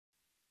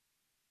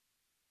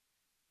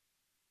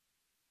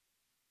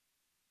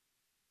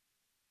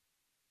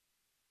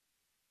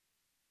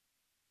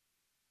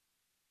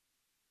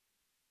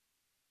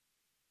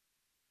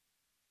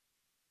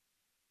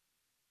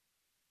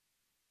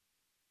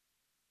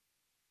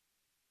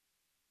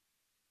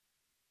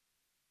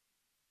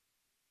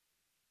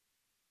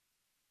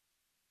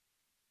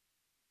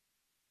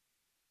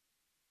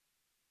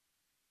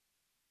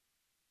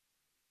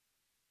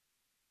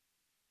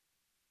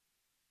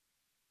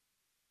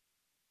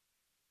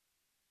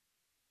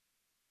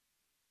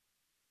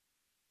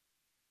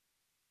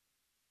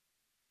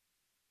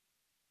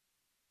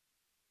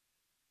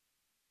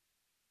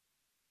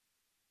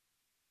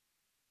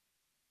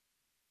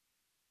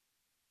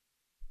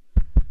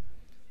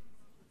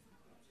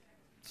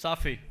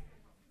Safi.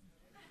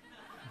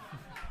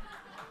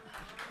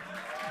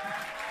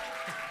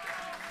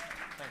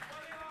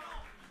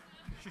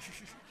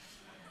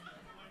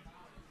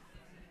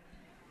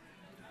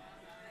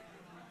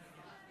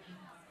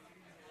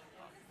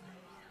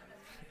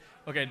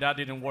 Okay, that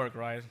didn't work,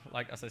 right?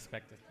 Like as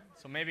expected.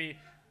 So maybe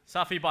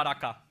Safi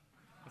Baraka.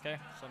 Okay,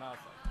 so now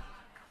it's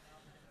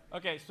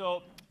okay,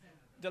 so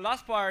the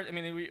last part, I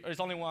mean, it's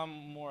only 1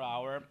 more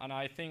hour, and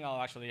I think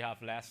I'll actually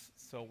have less.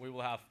 So we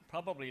will have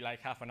probably like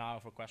half an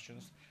hour for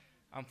questions.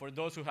 And for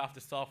those who have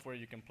the software,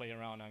 you can play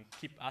around and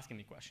keep asking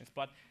me questions.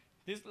 But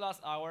this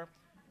last hour,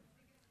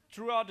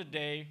 throughout the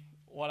day,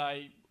 what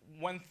I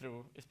went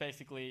through is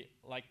basically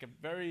like a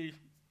very,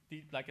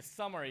 like a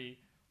summary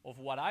of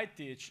what I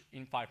teach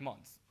in 5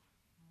 months.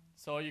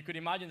 So you could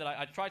imagine that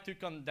I tried to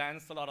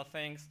condense a lot of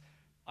things.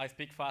 I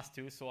speak fast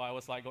too, so I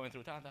was like going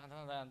through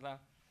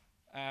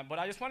but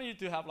I just wanted you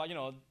to have like,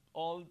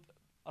 all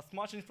as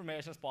much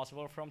information as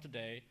possible from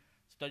today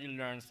so that you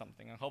learn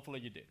something, and hopefully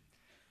you did.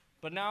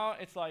 But now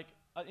it's like,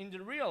 in the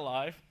real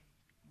life,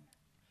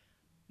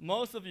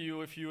 most of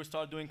you, if you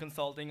start doing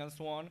consulting and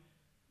so on,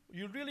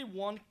 you really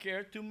won't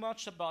care too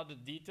much about the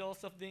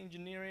details of the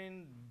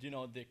engineering,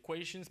 the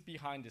equations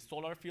behind the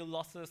solar field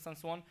losses and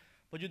so on,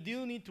 but you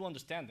do need to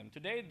understand them.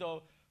 Today,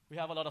 though, we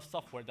have a lot of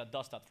software that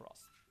does that for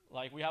us.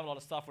 Like, we have a lot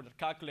of software that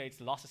calculates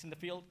losses in the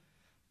field,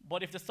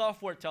 but if the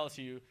software tells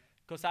you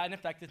cosine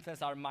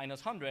effectiveness are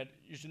 -100,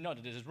 you should know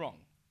that this is wrong,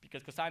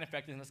 because cosine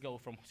effectiveness goes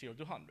from 0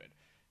 to 100.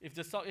 If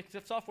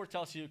the software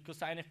tells you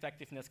cosine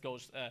effectiveness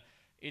goes,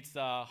 it's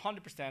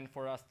 100%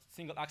 for a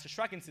single axis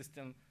tracking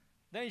system,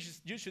 then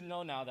you should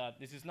know now that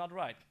this is not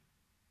right.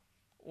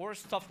 Or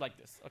stuff like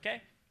this,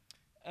 okay?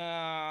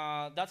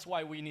 That's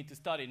why we need to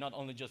study, not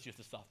only just use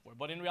the software.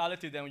 But in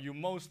reality, then you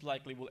most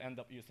likely will end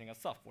up using a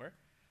software,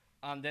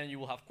 and then you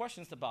will have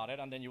questions about it,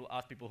 and then you will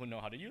ask people who know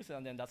how to use it,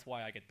 and then that's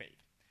why I get paid.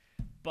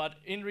 But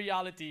in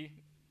reality,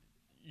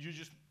 you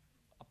just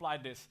apply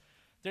this.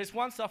 There's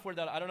one software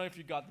that I don't know if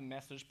you got the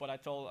message, but I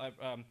told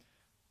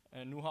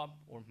Nuha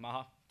or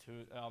Maha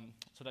to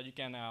so that you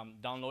can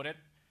download it,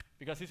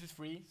 because this is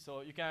free.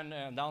 So you can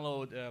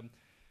download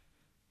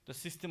the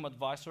system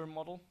advisor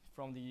model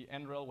from the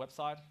NREL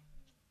website,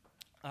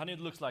 and it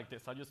looks like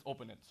this. I just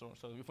open it. So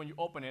if when you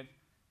open it,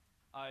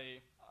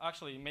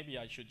 maybe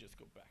I should just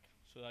go back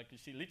so that you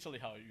see literally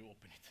how you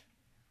open it.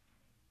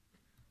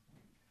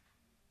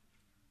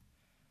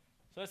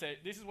 So let's say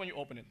this is when you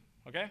open it,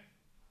 okay?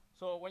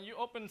 So when you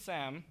open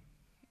SAM,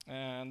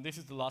 and this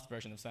is the last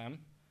version of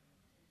SAM,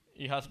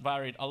 it has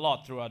varied a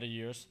lot throughout the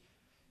years.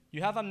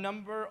 You have a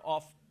number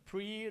of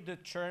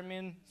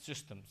predetermined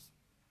systems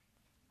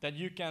that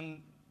you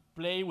can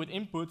play with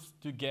inputs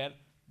to get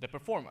the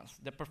performance.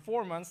 The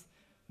performance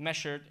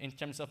measured in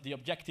terms of the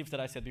objectives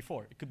that I said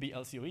before. It could be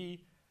LCOE,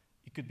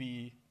 it could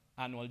be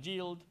annual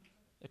yield,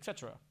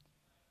 etc.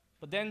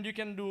 But then you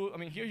can do,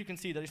 here you can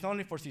see that it's not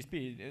only for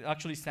CSP.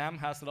 Actually, SAM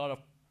has a lot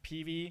of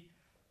PV,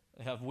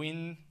 they have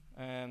wind,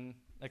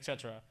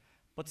 etc.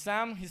 But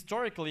SAM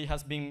historically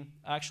has been,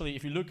 actually,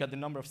 if you look at the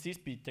number of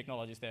CSP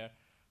technologies there,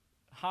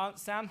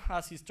 SAM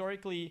has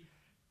historically,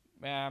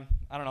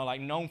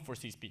 known for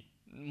CSP,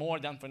 more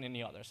than for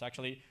any others.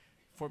 Actually,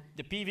 for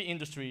the PV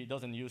industry, it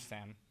doesn't use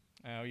SAM.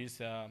 I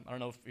don't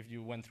know if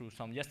you went through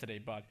some yesterday,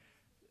 but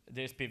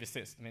there's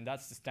PVSys.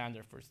 That's the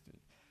standard for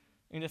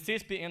in the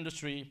CSP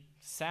industry,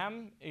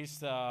 SAM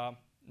is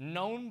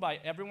known by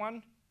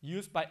everyone,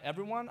 used by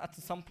everyone at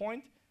some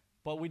point,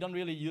 but we don't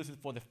really use it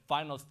for the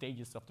final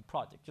stages of the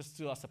project,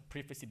 just as a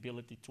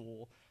pre-feasibility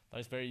tool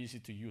that is very easy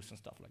to use and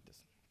stuff like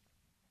this.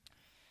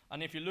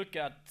 And if you look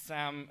at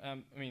SAM,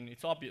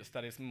 it's obvious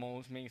that it's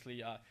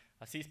mainly a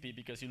CSP,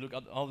 because you look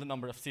at all the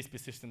number of CSP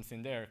systems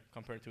in there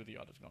compared to the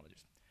other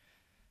technologies.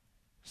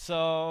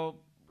 So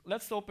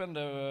let's open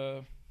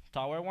the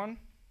tower one.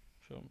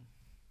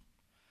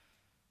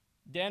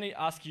 Then it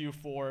asks you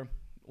for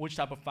which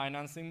type of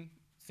financing.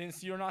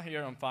 Since you're not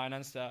here on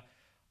finance,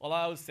 all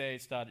I would say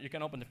is that you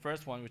can open the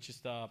first one, which is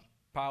the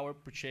power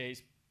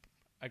purchase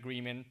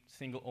agreement,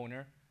 single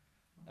owner.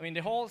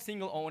 The whole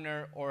single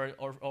owner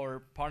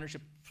or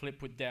partnership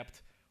flip with debt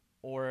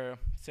or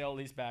sale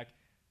leaseback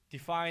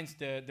defines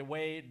the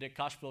way the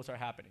cash flows are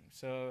happening.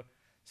 So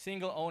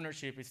single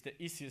ownership is the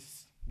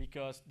easiest,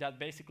 because that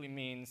basically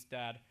means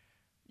that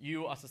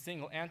you as a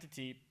single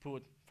entity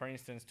put, for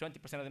instance,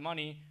 20% of the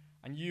money,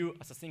 and you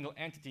as a single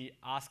entity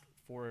ask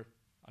for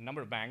a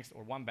number of banks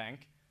or one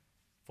bank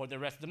for the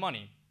rest of the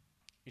money.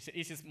 It's the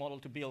easiest model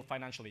to build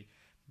financially.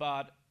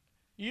 But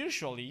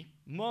usually,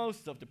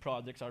 most of the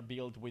projects are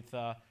built with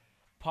a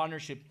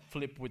partnership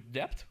flip with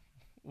debt,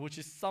 which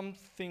is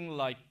something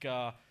like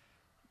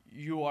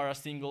you are a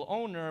single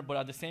owner, but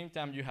at the same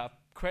time you have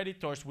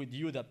creditors with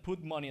you that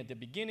put money at the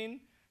beginning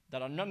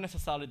that are not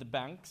necessarily the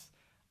banks,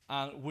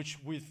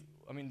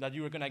 that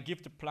you are going to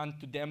give the plant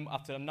to them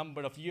after a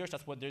number of years.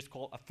 That's what there's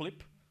called a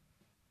flip.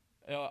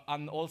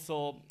 And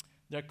also,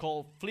 they're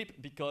called flip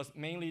because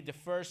mainly the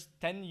first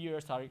 10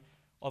 years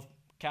of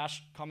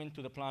cash coming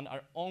to the plant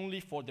are only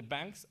for the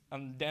banks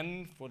and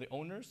then for the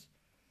owners.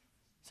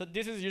 So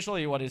this is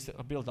usually what is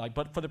built like.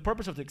 But for the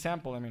purpose of the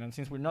example, I mean, and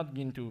since we're not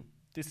going to,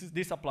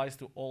 this applies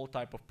to all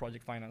type of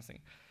project financing.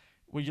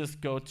 We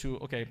just go to,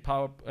 okay,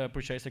 power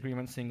purchase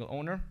agreement, single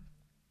owner.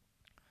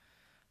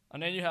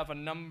 And then you have a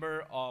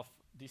number of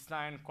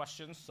design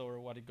questions or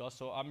what it goes.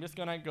 So I'm just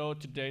gonna go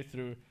today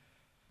through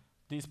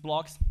these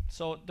blocks.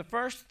 So the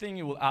first thing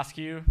it will ask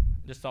you,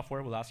 the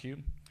software will ask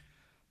you,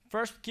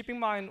 first keep in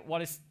mind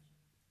what is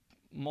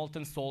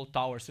molten salt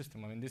tower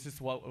system. I mean, this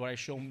is what I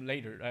showed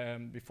later,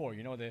 before,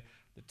 you know, the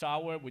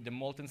tower with the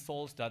molten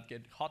salts that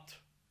get hot.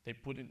 They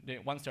put in,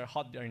 once they're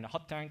hot, they're in a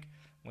hot tank.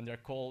 When they're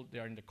cold,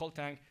 they're in the cold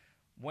tank.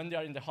 When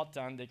they're in the hot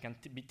tank, they can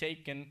be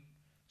taken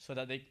so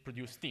that they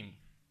produce steam,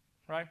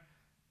 right?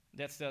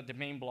 That's the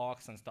main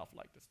blocks and stuff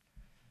like this.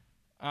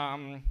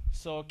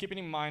 So keeping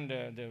in mind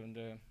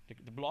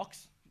the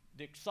blocks,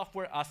 the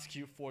software asks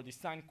you for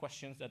design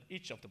questions at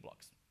each of the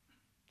blocks.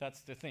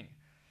 That's the thing.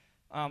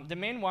 The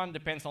main one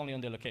depends only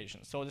on the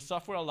location. So the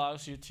software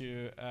allows you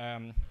to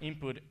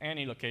input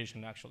any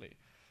location, actually.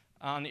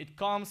 And it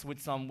comes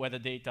with some weather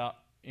data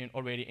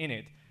already in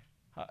it.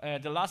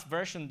 The last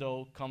version,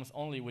 though, comes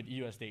only with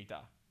US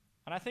data.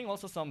 And I think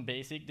also some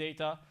basic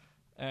data.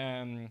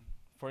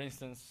 For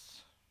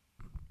instance,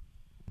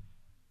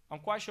 I'm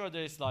quite sure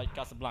there's like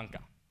Casablanca.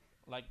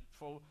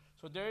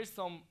 So there is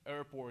some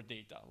airport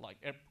data, like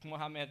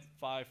Mohammed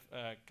V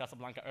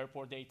Casablanca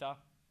airport data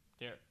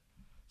there.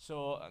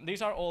 So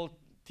these are all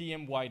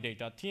TMY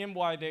data.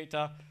 TMY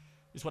data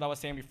is what I was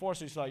saying before.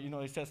 So it's like, you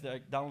know, it says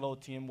like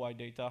download TMY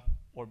data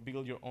or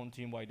build your own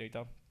TMY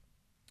data.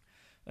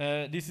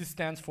 This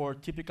stands for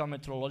typical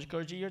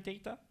meteorological year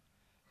data.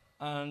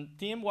 And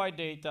TMY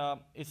data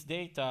is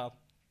data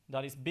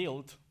that is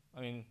built.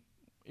 I mean,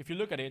 if you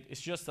look at it,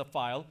 it's just a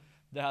file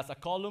that has a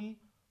column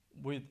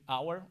with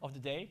hour of the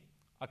day,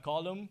 a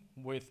column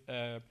with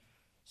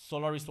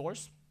solar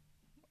resource,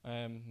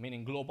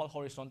 meaning global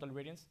horizontal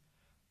irradiance,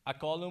 a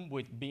column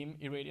with beam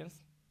irradiance,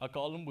 a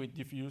column with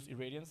diffuse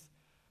irradiance,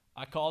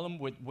 a column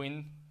with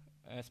wind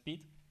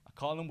speed, a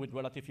column with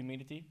relative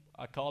humidity,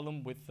 a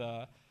column with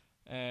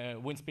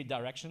wind speed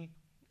direction,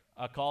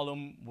 a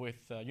column with,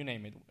 you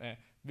name it,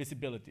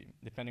 visibility,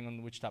 depending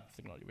on which type of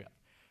technology we have,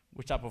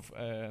 which type of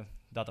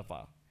data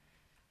file.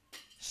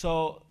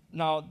 So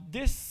now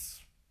this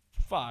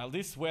file,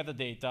 this weather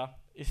data,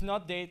 is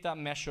not data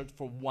measured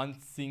for one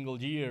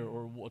single year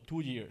or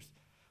 2 years.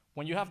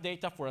 When you have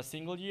data for a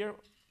single year,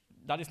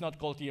 that is not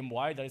called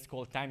TMY, that is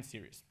called time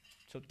series.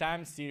 So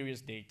time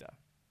series data.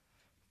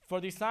 For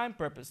design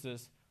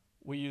purposes,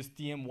 we use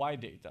TMY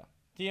data.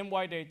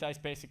 TMY data is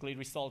basically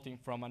resulting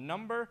from a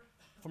number,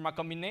 from a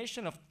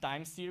combination of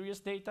time series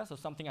data, so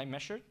something I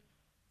measured,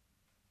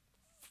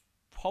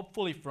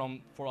 hopefully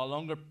for a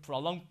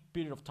long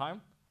period of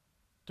time,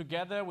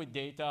 together with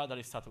data that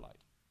is satellite.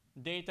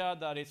 Data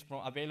that is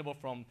available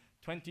from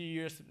 20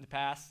 years in the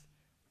past,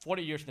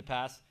 40 years in the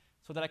past,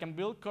 so that I can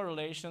build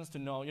correlations to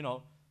know, you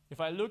know, if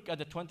I look at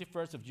the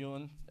 21st of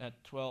June at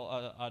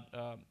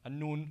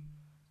noon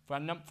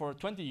for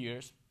 20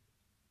 years,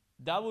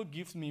 that will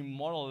give me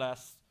more or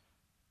less,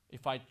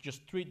 if I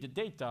just treat the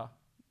data,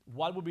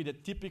 what would be the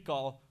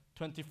typical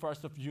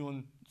 21st of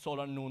June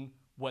solar noon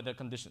weather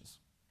conditions.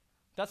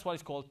 That's why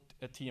it's called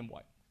a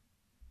TMY.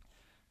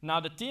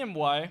 Now the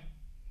TMY,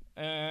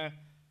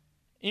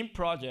 in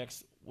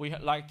projects, we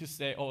like to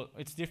say, oh,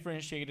 it's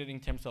differentiated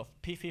in terms of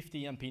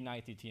P50 and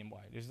P90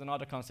 TMY. This is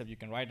another concept you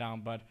can write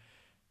down, but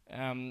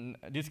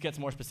this gets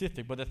more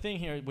specific. But the thing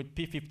here with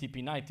P50,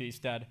 P90 is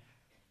that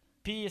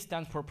P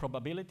stands for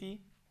probability,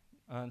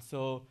 and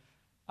so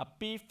a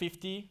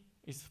P50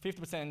 is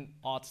 50%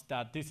 odds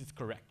that this is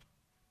correct.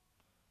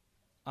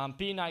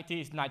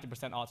 P90 is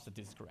 90% odds that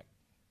this is correct.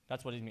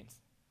 That's what it means.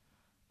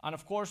 And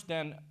of course,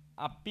 then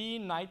a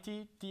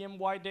P90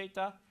 TMY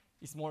data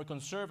is more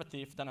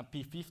conservative than a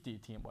P50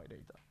 TMY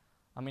data.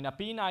 I mean, a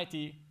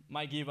P90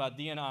 might give a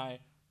DNI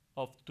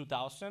of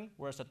 2,000,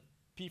 whereas a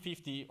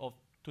P50 of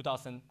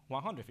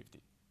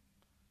 2,150.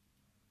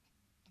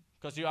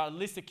 Because you are at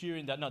least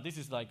securing that, no, this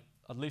is like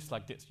at least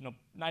like this. You know,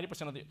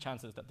 90% of the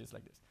chances that this is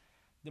like this.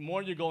 The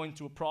more you go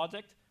into a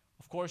project,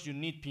 of course, you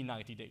need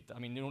P90 data. I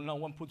mean, no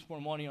one puts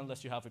more money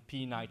unless you have a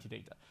P90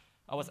 data.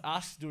 I was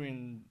asked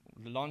during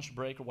the lunch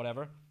break or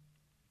whatever,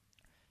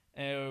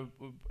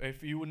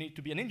 if you would need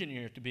to be an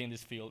engineer to be in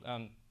this field.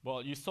 And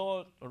well, you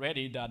saw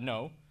already that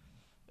no.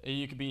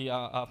 You could be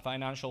a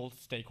financial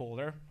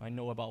stakeholder. I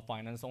know about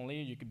finance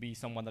only. You could be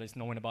someone that is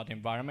knowing about the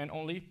environment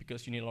only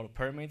because you need a lot of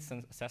permits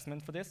and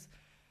assessment for this.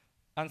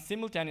 And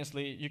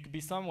simultaneously, you could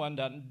be someone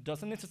that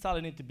doesn't necessarily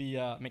need to be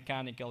a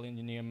mechanical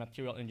engineer,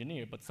 material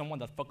engineer, but someone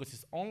that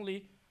focuses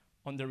only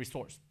on the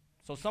resource.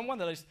 So someone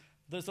that is,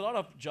 there's a lot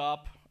of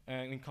job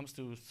when it comes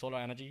to solar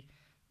energy,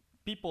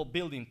 people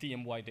building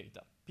TMY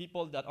data,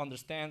 people that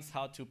understands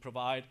how to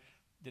provide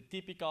the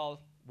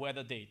typical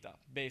weather data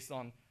based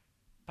on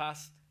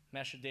past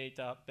measured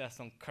data,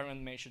 based on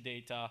current measured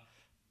data,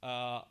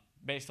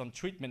 based on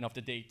treatment of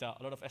the data,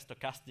 a lot of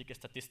stochastic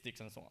statistics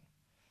and so on.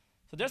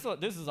 So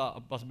this is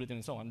a possibility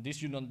and so on.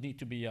 This you don't need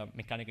to be a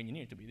mechanical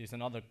engineer to be. This is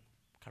another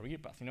career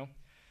path, you know.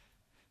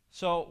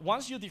 So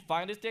once you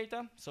define this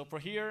data, so for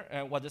here,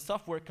 what the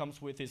software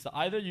comes with is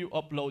either you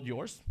upload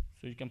yours,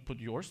 so you can put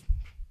yours,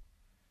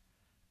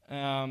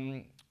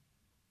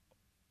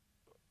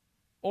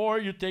 or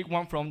you take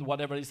one from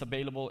whatever is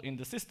available in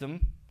the system.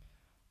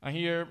 And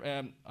here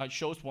I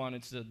chose one,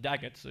 it's a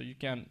Daggett, so you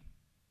can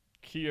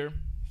here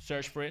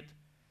search for it,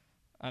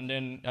 and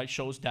then I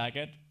chose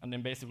Daggett, and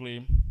then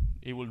basically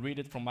it will read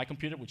it from my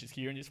computer, which is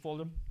here in this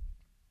folder,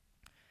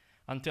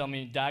 and tell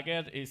me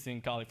Daggett is in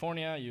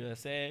California,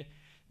 USA.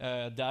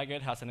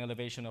 Daggett has an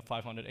elevation of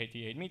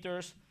 588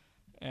 meters.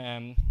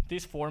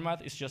 This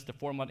format is just the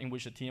format in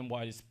which the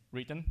TMY is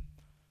written.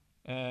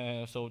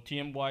 So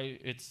TMY,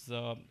 it's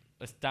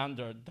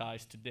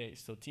standardized today.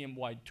 So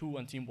TMY2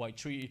 and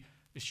TMY3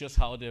 is just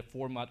how the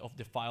format of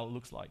the file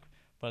looks like.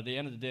 But at the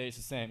end of the day, it's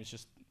the same. It's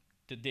just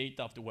the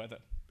data of the weather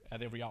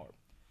at every hour.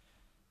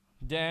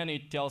 Then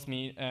it tells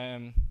me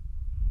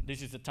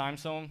this is the time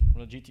zone,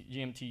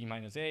 GMT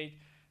 -8,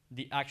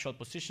 the actual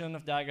position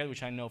of Daggett,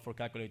 which I know for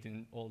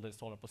calculating all the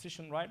solar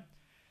position, right?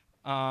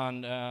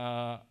 And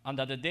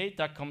that the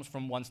data comes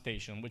from one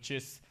station, which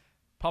is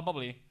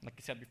probably, like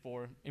I said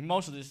before, in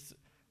most of these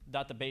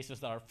databases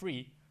that are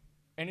free,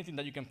 anything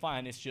that you can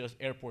find is just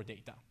airport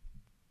data,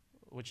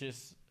 which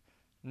is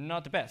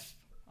not the best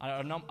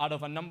out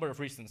of a number of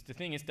reasons. The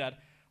thing is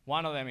that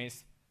one of them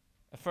is,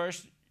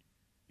 first,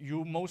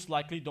 you most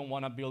likely don't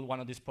want to build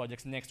one of these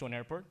projects next to an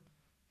airport.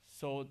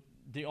 So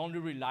the only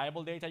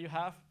reliable data you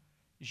have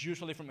is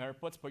usually from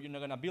airports, but you're not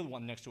going to build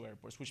one next to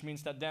airports, which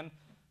means that then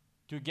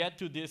to get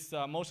to this,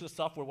 most of the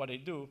software, what they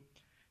do,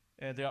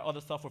 there are other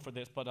software for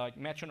this, but like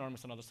Metronorm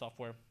is another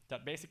software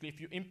that basically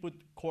if you input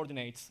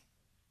coordinates,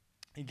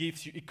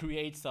 it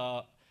creates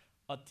a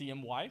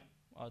TMY,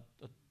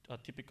 a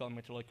typical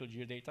meteorological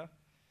geodata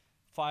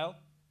file,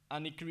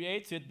 and it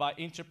creates it by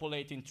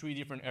interpolating 3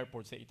 different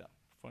airports data,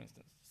 for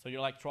instance. So you're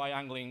like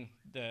triangling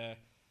the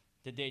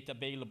data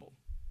available.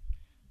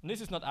 And this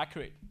is not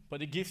accurate,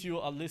 but it gives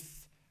you at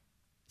least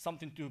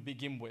something to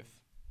begin with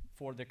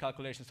for the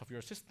calculations of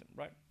your system,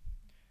 right?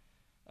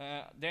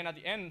 Then at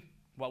the end,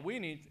 what we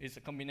need is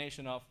a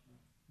combination of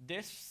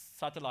this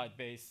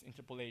satellite-based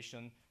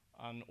interpolation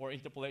or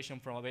interpolation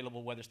from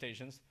available weather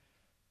stations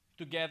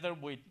together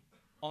with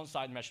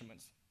on-site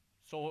measurements.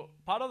 So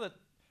part of the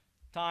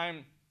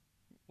time,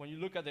 when you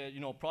look at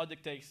the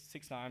project takes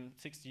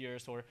 6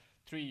 years or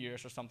 3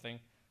 years or something,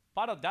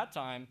 part of that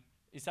time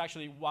is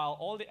actually while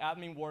all the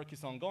admin work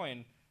is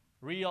ongoing,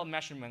 real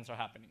measurements are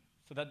happening.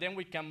 So that then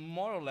we can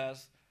more or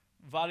less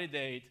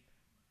validate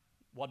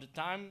what the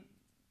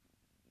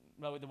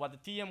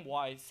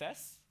TMY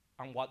says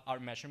and what our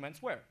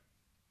measurements were.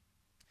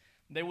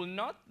 They will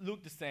not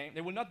look the same,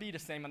 they will not be the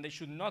same, and they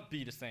should not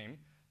be the same,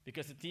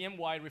 because the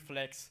TMY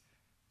reflects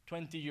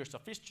 20 years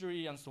of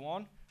history and so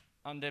on,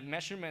 and the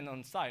measurement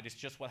on site is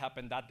just what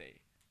happened that day.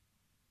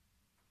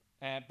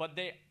 But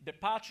the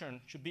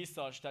pattern should be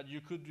such that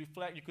you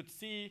could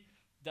see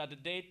that the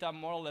data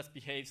more or less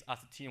behaves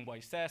as the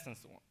TMY says and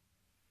so on.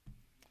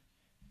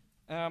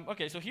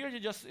 Okay, so here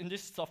in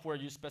this software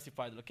you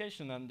specify the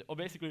location, and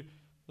basically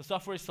the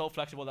software is so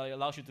flexible that it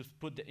allows you to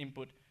put the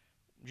input,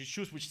 you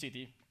choose which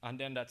city, and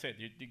then that's it.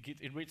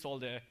 It reads all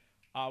the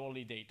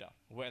hourly data,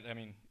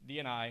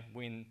 DNI,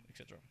 wind,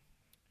 etc.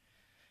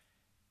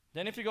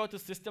 Then if you go to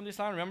system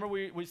design, remember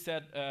we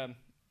said a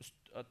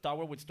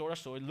tower with storage,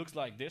 so it looks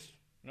like this.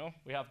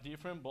 We have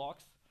different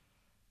blocks.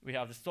 We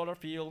have the solar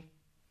field,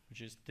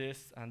 which is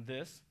this and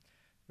this.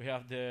 We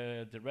have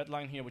the red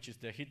line here, which is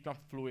the heat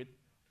transfer fluid,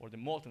 or the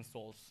molten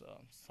salts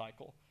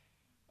cycle,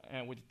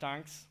 with the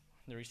tanks,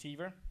 the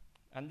receiver.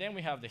 And then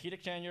we have the heat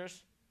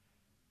exchangers,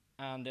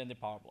 and then the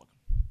power block.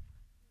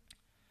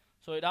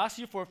 So it asks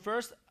you for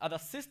first, at a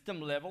system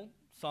level,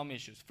 some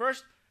issues.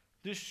 First,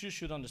 this you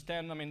should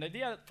understand. The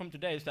idea from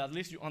today is that at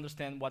least you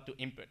understand what to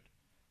input.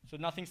 So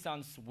nothing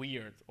sounds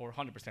weird or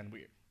 100%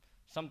 weird.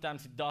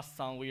 Sometimes it does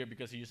sound weird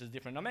because it uses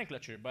different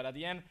nomenclature, but at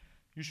the end,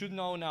 you should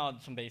know now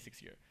some basics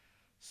here.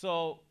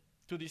 So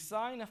to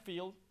design a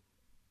field,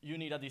 you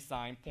need a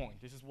design point.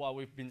 This is what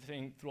we've been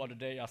saying throughout the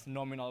day as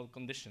nominal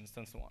conditions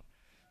and so on.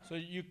 So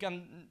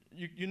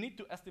you need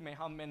to estimate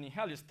how many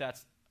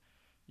heliostats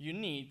you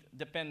need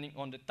depending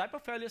on the type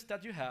of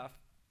heliostat you have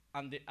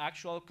and the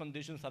actual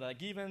conditions at a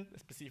given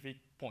specific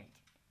point.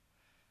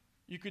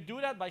 You could do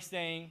that by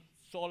saying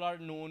solar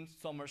noon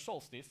summer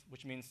solstice,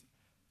 which means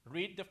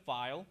read the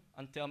file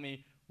and tell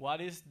me what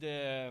is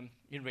the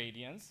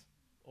irradiance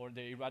or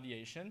the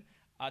irradiation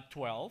at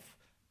 12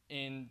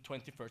 in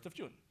 21st of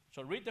June.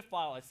 So read the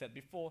file I said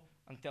before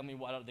and tell me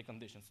what are the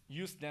conditions.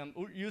 Use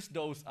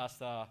those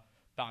as a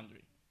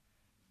boundary.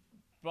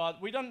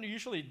 But we don't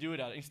usually do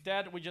that.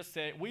 Instead, we just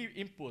say we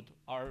input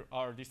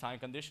our design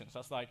conditions.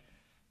 That's like,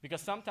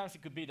 because sometimes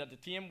it could be that the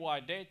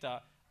TMY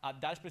data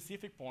at that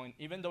specific point,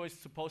 even though it's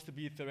supposed to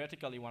be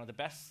theoretically one of the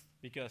best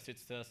because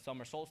it's the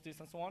summer solstice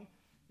and so on,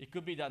 it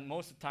could be that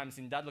most of the times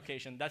in that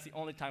location, that's the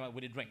only time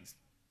when it rains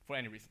for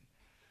any reason.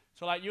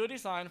 So like you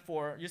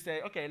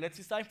say, okay, let's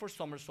design for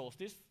summer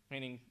solstice,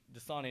 meaning the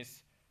sun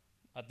is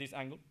at this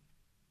angle.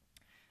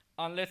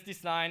 And let's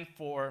design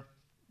for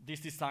this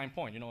design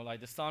point,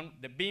 like the sun,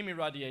 the beam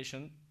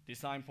irradiation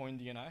design point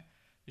DNI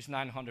is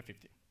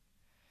 950.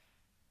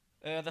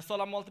 The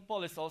solar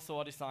multiple is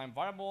also a design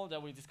variable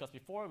that we discussed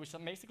before, which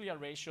is basically a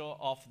ratio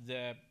of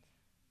the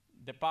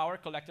power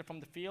collected from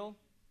the field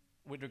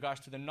with regards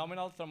to the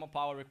nominal thermal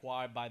power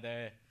required by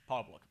the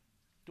power block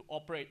to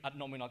operate at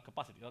nominal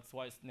capacity. That's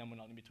why it's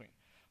nominal in between.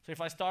 So if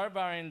I start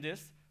varying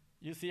this,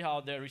 you see how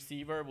the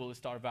receiver will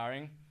start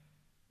varying.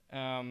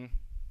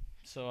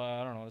 So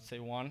I don't know, let's say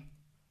 1.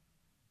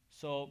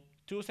 So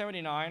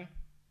 279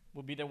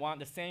 would be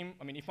the same.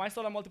 I mean, if my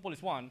solar multiple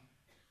is 1,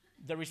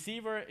 the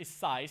receiver is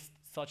sized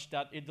such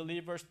that it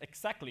delivers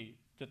exactly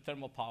the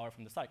thermal power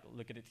from the cycle.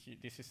 Look at it here.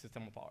 This is the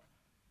thermal power.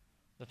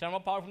 The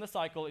thermal power from the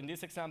cycle in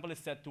this example is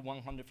set to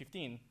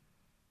 115.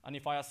 And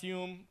if I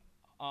assume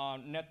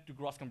net to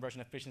gross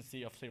conversion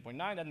efficiency of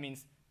 0.9, that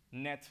means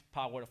net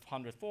power of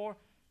 104.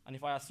 And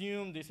if I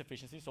assume this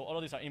efficiency, so all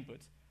of these are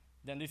inputs,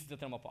 then this is the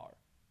thermal power.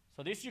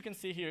 So this you can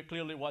see here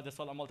clearly what the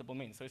solar multiple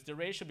means. So it's the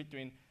ratio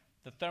between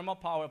the thermal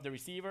power of the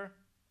receiver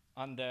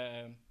and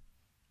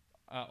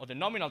or the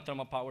nominal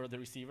thermal power of the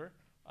receiver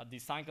at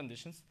design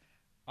conditions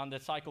and the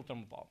cycle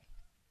thermal power.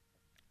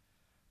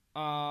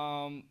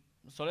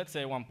 So let's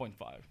say 1.5,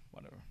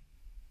 whatever.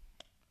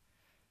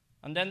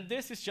 And then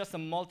this is just a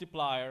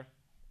multiplier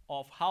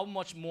of how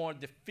much more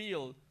the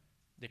field,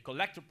 the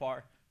collector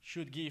part,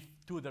 should give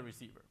to the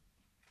receiver.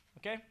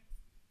 Okay?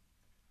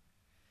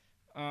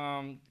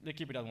 Let's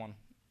keep it at 1.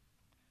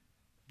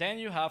 Then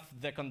you have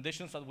the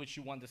conditions at which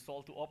you want the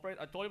salt to operate.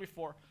 I told you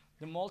before,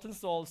 the molten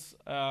salts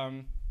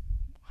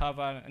have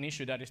an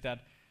issue, that is that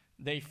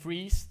they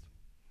freeze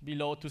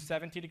below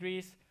 270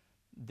 degrees.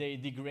 They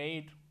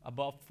degrade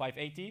above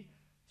 580.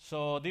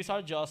 So these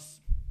are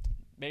just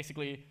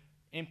basically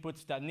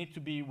inputs that need to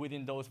be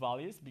within those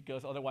values,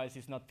 because otherwise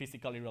it's not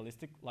physically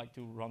realistic, like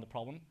to run the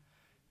problem.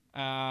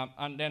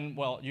 And then,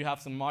 well, you have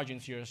some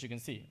margins here, as you can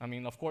see. I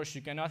mean, of course,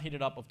 you cannot heat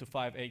it up to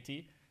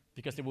 580,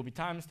 because there will be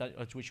times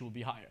at which it will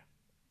be higher,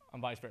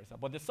 and vice versa.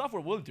 But the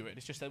software will do it.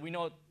 It's just that we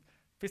know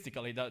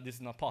physically that this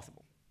is not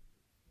possible.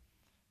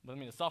 But I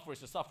mean, the software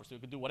is the software, so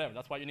you can do whatever.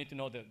 That's why you need to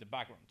know the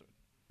background to it.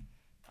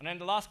 And then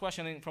the last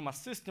question, from a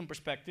system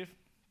perspective,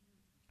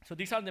 so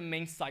these are the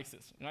main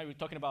sizes. Right? We're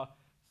talking about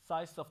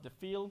size of the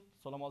field,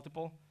 solar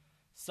multiple,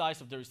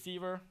 size of the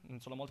receiver,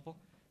 solar multiple,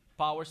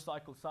 power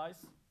cycle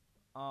size,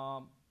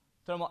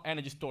 thermal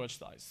energy storage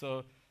size.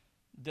 So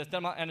the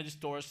thermal energy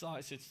storage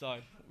size, it's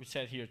we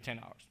said here 10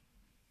 hours.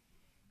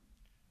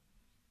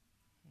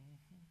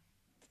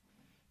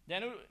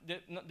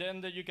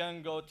 Then you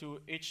can go to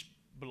each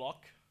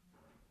block.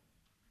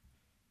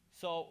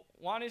 So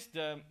one is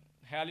the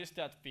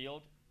heliostat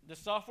field. The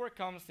software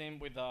comes in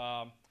with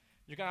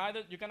you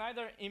can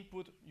either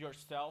input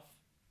yourself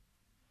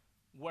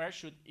where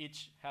should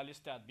each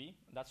heliostat be.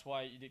 That's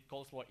why it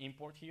calls for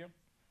import here.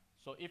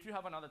 So if you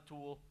have another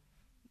tool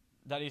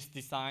that is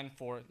designed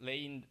for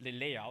laying the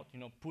layout,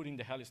 putting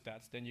the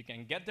heliostats, then you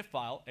can get the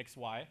file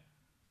XY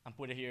and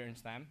put it here in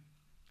STEM.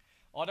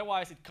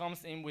 Otherwise, it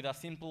comes in with a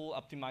simple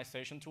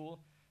optimization tool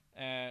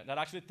that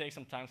actually takes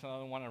some time, so I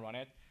don't want to run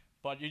it.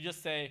 But you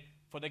just say,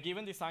 for the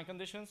given design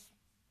conditions,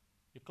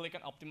 you click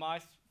on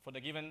optimize for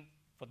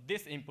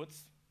these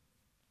inputs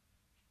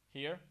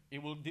here.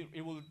 It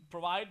will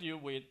provide you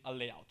with a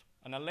layout.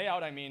 And a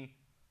layout, I mean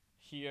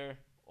here,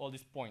 all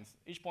these points.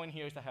 Each point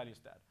here is a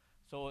heliostat.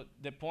 So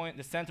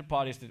the center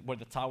part is where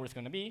the tower is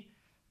going to be,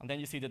 and then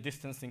you see the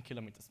distance in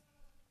kilometers,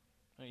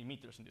 in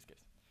meters in this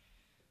case.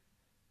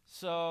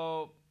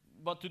 So,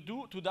 but to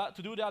do that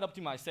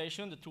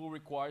optimization, the tool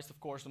requires,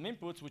 of course, some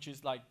inputs, which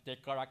is like the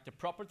character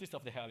properties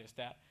of the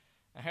heliostat.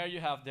 And here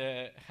you have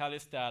the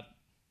heliostat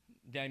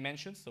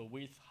dimensions, so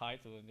width,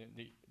 height,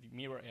 the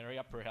mirror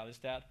area per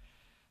heliostat.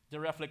 The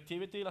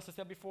reflectivity, as I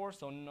said before,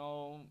 so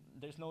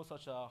there's no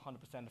such a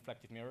 100%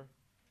 reflective mirror.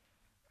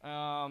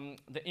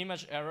 The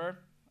image error,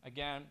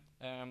 again,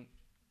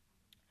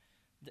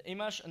 the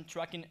image and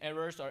tracking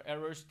errors are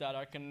errors that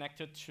are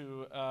connected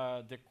to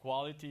the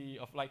quality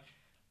of, like,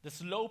 the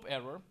slope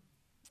error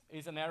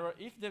is an error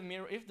if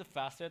the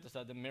facet,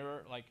 so the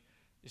mirror, like,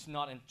 is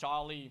not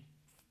entirely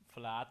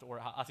flat or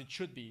as it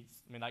should be,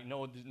 I mean, like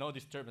no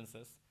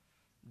disturbances,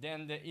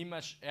 then the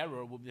image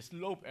error the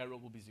slope error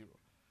will be 0.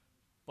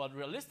 But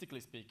realistically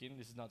speaking,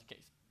 this is not the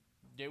case.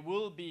 There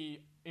will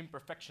be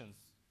imperfections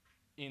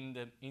in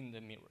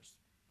the mirrors.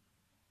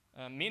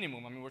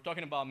 Minimum, I mean, we're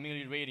talking about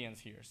milliradians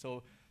here.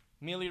 So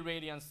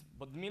milliradians,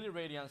 but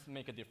milliradians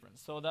make a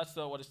difference. So that's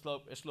what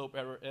a slope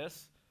error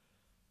is.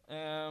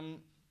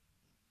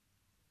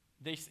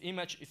 This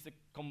image is a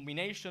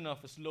combination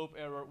of a slope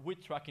error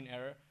with tracking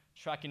error.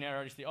 Tracking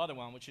error is the other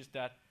one, which is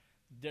that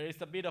there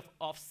is a bit of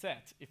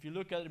offset. If you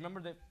look at,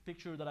 remember the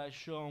picture that I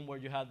shown where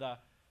you had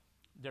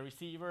the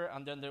receiver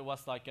and then there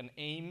was like an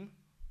aim,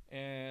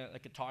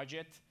 like a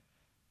target.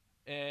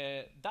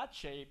 That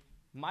shape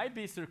might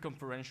be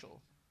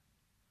circumferential.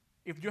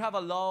 If you have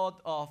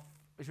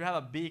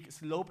a big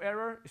slope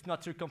error, it's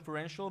not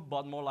circumferential,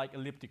 but more like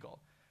elliptical.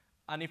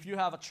 And if you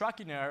have a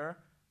tracking error,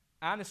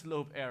 and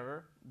slope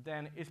error,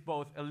 then it's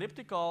both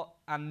elliptical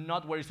and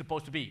not where it's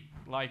supposed to be.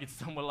 Like it's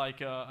somewhere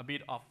like a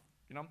bit off,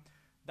 you know?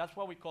 That's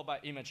what we call by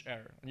image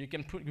error. And you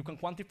can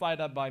quantify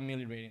that by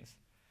milliradians.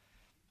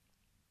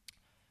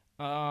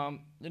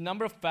 The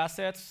number of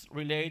facets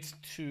relates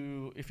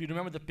to, if you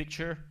remember the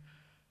picture,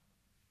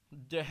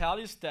 the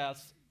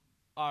heliostats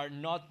are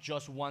not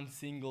just one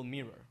single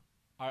mirror,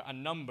 are a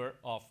number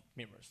of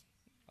mirrors.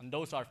 And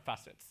those are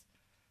facets.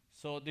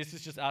 So this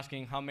is just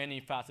asking how many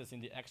facets in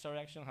the x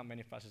direction, how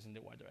many facets in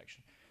the y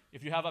direction.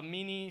 If you have a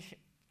mini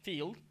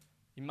field,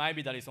 it might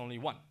be that it's only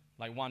one,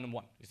 like 1 and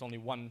 1. It's only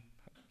one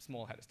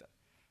small heliostat.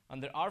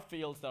 And there are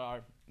fields that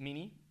are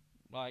mini,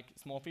 like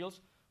small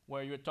fields,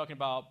 where you're talking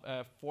about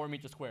 4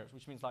 meters squares,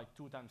 which means like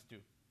 2 times 2,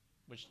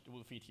 which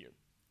will fit here.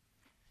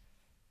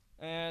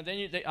 And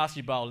then they ask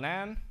you about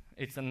LAN.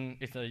 It's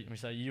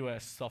a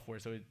US software,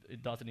 so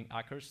it does it in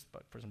acres,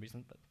 but for some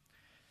reason. But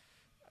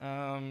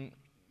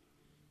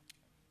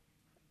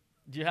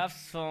do you have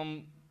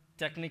some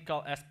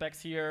technical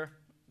aspects here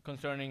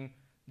concerning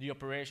the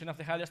operation of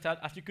the heliostat?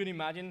 As you could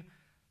imagine,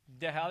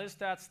 the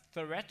heliostats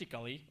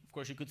theoretically, of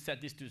course, you could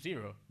set this to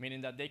 0,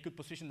 meaning that they could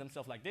position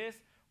themselves like this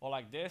or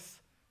like this.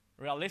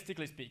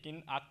 Realistically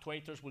speaking,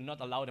 actuators will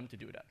not allow them to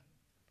do that.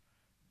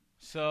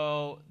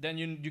 So then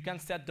you can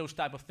set those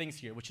type of things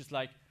here, which is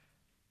like,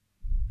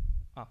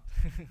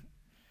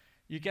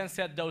 you can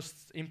set those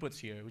inputs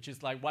here, which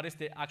is like what is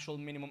the actual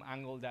minimum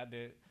angle that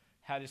the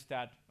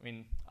heliostat,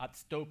 at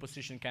stow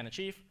position can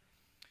achieve,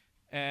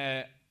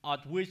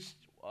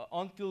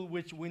 until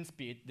which wind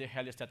speed the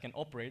heliostat can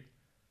operate.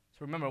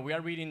 So remember, we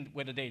are reading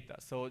with the data.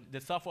 So the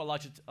software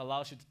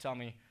allows you to tell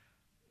me,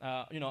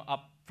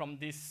 up from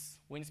this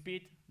wind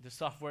speed, the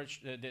software,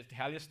 the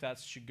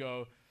heliostats should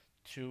go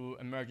to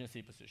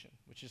emergency position,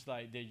 which is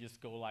like they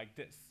just go like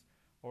this.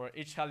 Or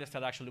each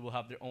heliostat actually will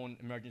have their own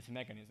emergency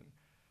mechanism.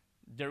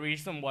 The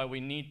reason why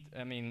we need,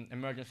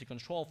 emergency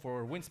control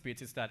for wind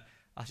speeds is that,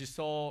 as you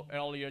saw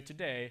earlier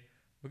today,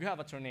 we could have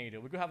a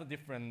tornado, we could have a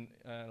different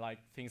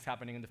things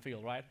happening in the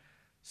field, right?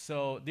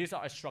 So these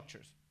are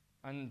structures,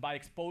 and by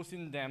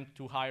exposing them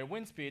to higher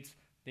wind speeds,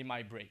 they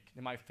might break,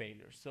 they might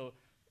failure. So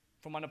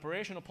from an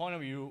operational point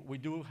of view, we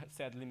do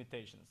set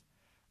limitations.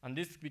 And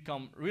this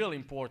become really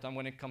important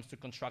when it comes to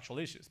contractual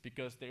issues,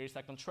 because there is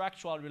a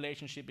contractual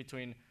relationship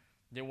between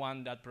the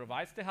one that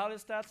provides the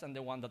heliostats and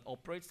the one that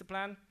operates the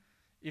plant.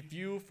 If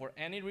you, for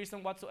any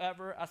reason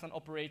whatsoever, as an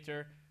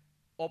operator,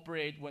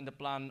 operate when the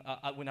plant,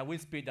 when a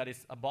wind speed that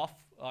is above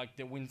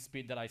the wind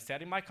speed that I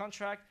set in my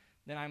contract,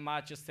 then I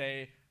might just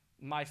say,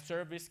 my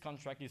service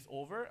contract is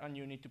over and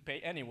you need to pay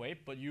anyway,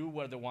 but you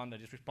were the one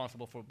that is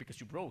responsible for because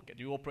you broke it.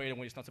 You operated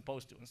when it's not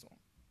supposed to, and so on.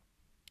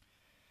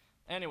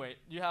 Anyway,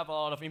 you have a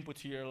lot of inputs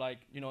here,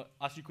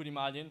 as you could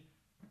imagine,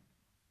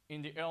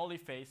 in the early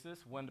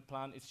phases when the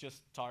plant is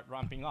just start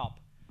ramping up,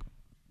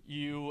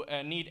 you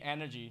need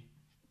energy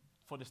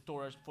for the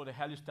storage, for the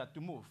heliostat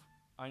to move,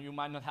 and you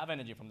might not have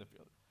energy from the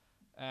field.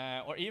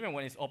 Or even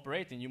when it's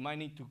operating, you might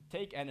need to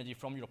take energy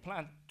from your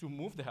plant to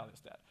move the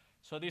heliostat.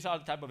 So these are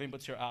the type of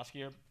inputs you're asked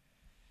here.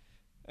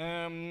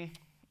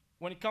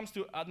 When it comes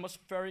to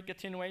atmospheric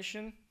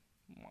attenuation,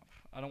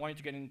 I don't want you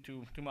to get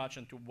into too much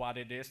into what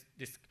it is,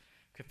 this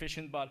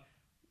coefficient, but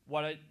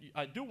what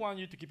I do want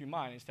you to keep in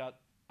mind is that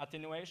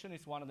attenuation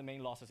is one of the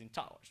main losses in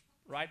towers,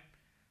 right?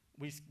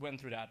 We went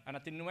through that. And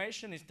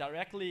attenuation is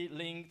directly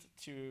linked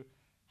to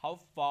how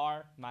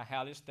far my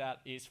heliostat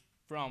is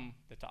from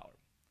the tower.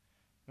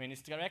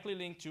 It's directly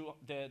linked to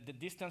the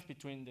distance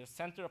between the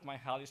center of my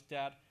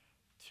heliostat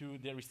to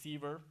the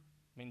receiver,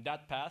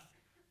 that path,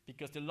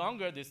 because the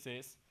longer this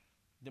is,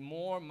 the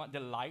more the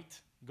light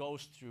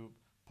goes through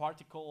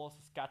particles,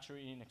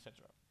 scattering, etc.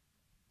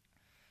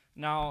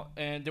 Now,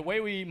 the way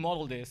we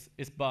model this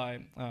is by,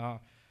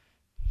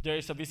 there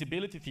is a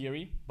visibility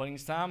theory, but in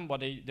SAM,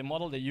 the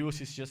model they use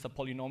is just a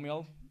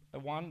polynomial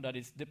one. That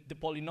is, the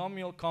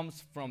polynomial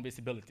comes from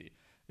visibility.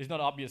 It's not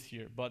obvious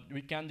here, but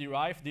we can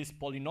derive these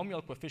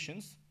polynomial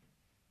coefficients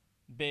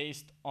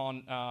based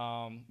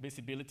on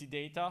visibility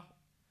data.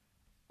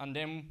 And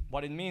then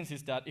what it means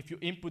is that if you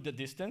input the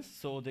distance,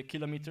 so the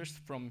kilometers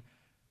from,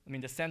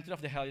 the center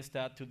of the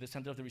heliostat to the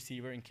center of the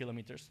receiver in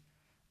kilometers,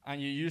 and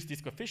you use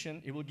this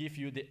coefficient, it will give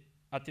you the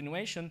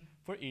attenuation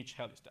for each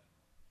heliostat.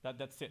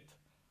 That's it.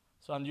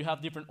 So, and you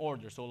have different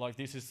orders. So like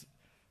this is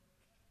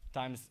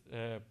times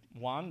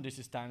 1, this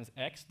is times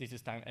x, this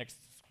is times x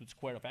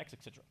squared of x,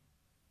 etc.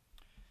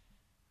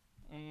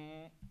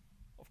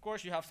 Of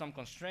course, you have some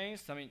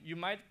constraints.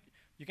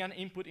 You can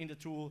input in the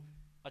tool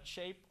a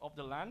shape of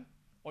the land,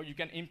 or you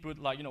can input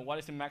what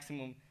is the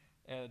maximum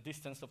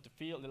distance of the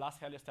field, the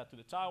last heliostat to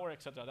the tower,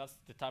 etc. That's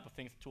the type of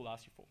things the tool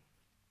asks you for.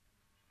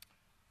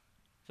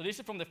 So this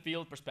is from the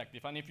field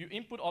perspective. And if you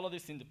input all of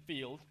this in the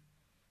field,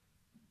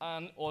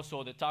 and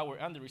also the tower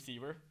and the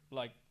receiver,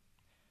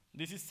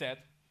 this is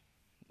set.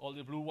 All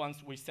the blue ones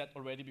we set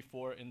already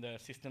before in the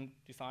system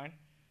design.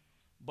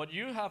 But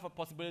you have a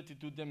possibility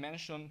to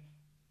dimension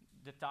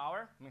the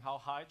tower, how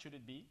high should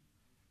it be,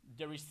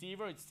 the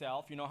receiver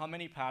itself, how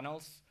many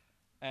panels,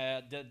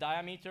 the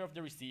diameter of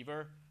the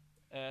receiver,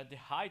 the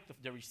height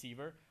of the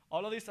receiver.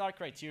 All of these are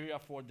criteria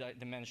for the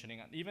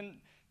dimensioning. And even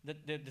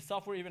the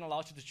software even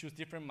allows you to choose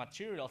different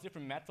materials,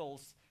 different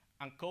metals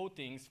and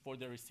coatings for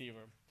the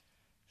receiver.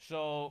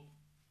 So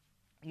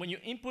when you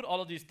input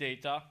all of this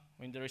data,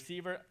 in the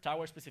receiver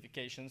tower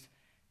specifications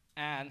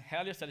and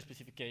heliostat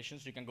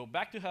specifications, you can go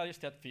back to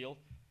heliostat field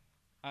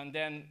and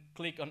then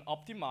click on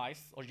optimize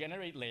or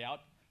generate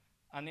layout.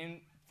 And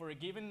then for a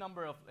given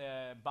number of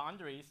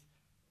boundaries,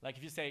 like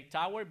if you say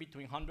tower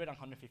between 100 and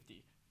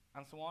 150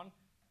 and so on,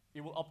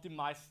 it will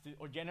optimize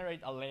or generate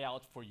a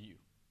layout for you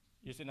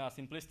using a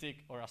simplistic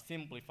or a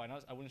simplified,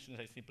 I wouldn't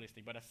say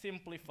simplistic, but a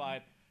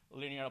simplified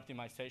linear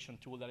optimization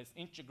tool that is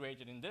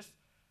integrated in this,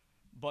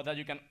 but that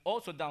you can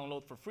also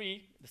download for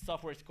free. The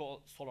software is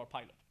called Solar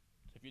Pilot.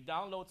 So if you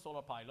download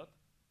Solar Pilot,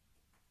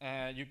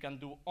 you can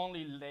do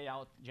only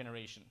layout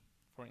generation,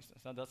 for instance,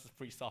 and that's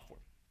free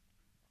software.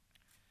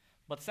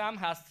 But Sam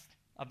has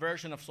a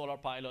version of Solar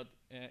Pilot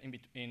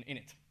in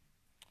it.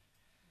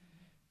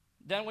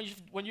 Then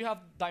when you have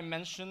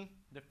dimensioned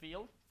the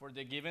field for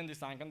the given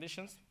design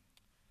conditions,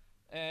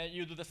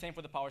 you do the same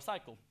for the power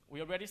cycle.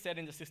 We already said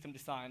in the system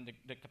design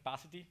the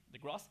capacity, the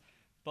gross,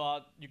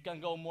 but you can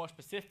go more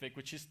specific,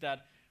 which is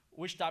that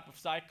which type of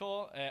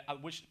cycle,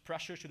 at which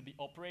pressure should be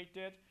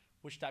operated,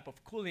 which type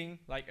of cooling,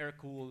 like air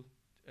cool,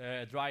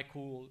 dry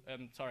cool,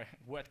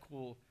 wet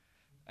cool,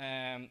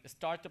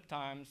 startup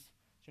times.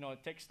 You know,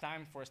 it takes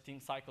time for a steam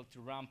cycle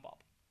to ramp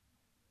up.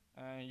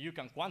 You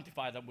can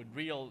quantify that with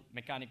real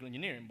mechanical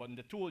engineering, but in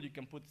the tool you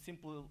can put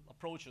simple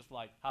approaches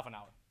like half an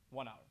hour,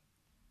 1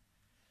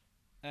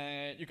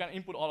 hour. You can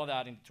input all of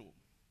that in the tool.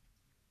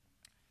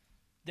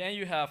 Then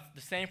you have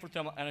the same for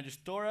thermal energy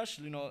storage.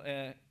 You know,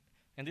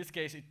 in this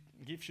case, it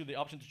gives you the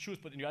option to choose,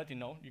 but in reality,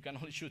 no. You can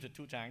only choose a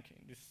 2-tank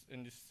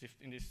in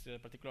this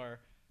particular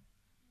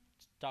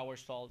tower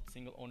salt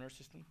single owner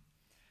system.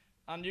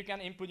 And you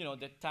can input, you know,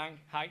 the tank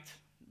height,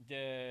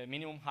 the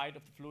minimum height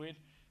of the fluid,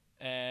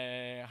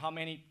 how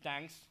many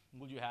tanks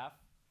will you have,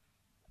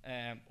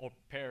 or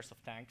pairs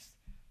of tanks,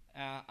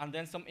 and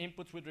then some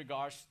inputs with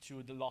regards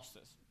to the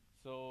losses.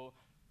 So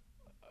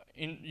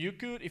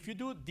if you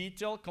do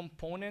detailed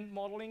component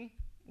modeling,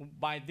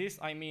 by this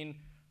I mean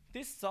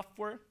this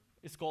software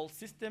is called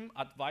System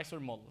Advisor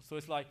Model. So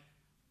it's like,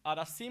 at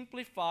a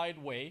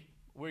simplified way,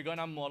 we're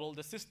gonna model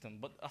the system,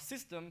 but a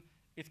system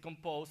is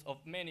composed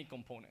of many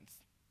components,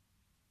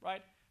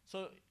 right?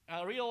 So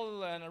a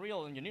real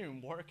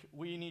engineering work,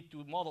 we need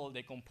to model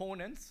the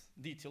components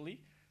detailedly,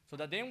 so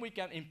that then we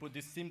can input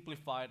these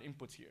simplified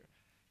inputs here.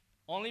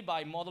 Only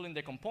by modeling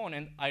the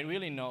component, I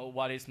really know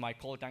what is my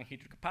cold tank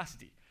heater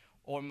capacity,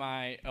 or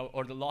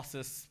or the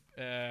losses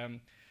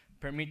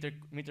per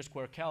meter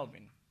square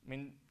Kelvin. I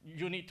mean,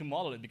 you need to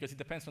model it because it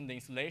depends on the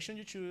installation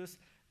you choose.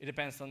 It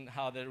depends on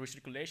how the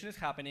recirculation is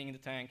happening in the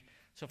tank.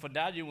 So for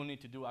that, you will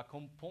need to do a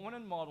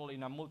component model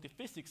in a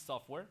multi-physics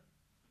software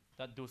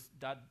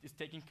that is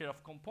taking care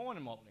of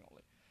component modeling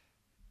only.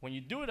 When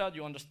you do that,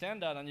 you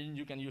understand that, and then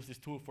you can use this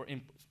tool for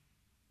inputs.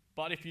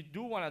 But if you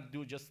do want to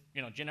do just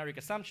generic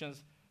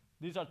assumptions,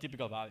 these are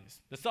typical values.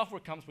 The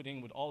software comes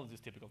with all of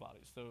these typical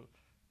values. So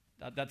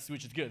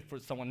which is good for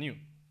someone new.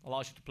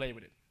 Allows you to play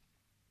with it.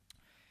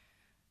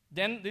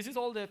 Then this is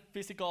all the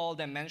physical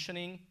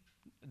dimensioning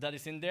that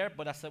is in there,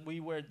 but as we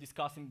were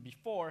discussing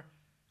before,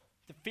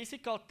 the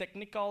physical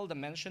technical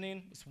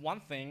dimensioning is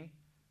one thing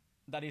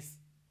that is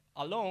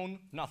alone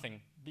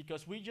nothing,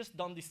 because we just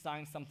don't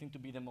design something to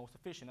be the most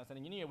efficient. As an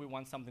engineer, we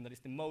want something that is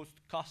the most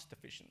cost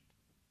efficient.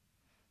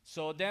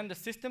 So then the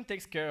system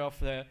takes care of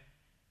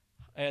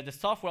the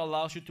software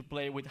allows you to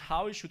play with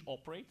how it should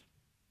operate.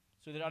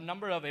 So there are a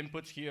number of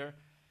inputs here,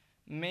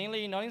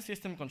 mainly not in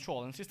system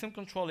control. And system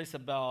control is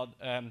about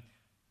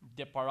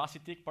the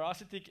parasitic.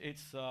 Parasitic,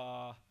 it's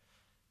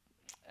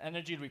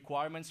energy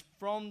requirements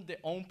from the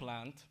own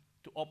plant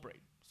to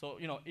operate. So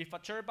if a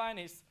turbine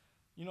is,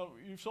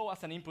 you saw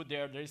as an input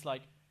there is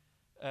like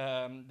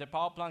the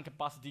power plant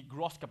capacity,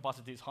 gross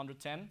capacity is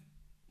 110.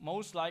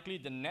 Most likely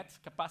the net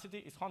capacity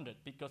is 100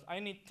 because I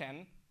need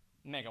 10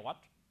 megawatt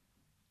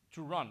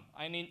to run.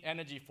 I need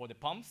energy for the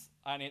pumps.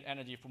 I need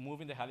energy for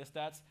moving the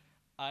heliostats.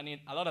 I need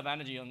a lot of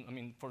energy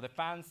for the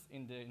fans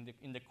in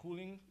the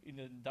cooling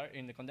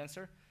in the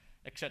condenser,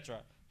 etc.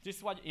 This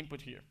is what you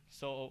input here.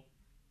 So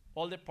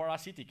all the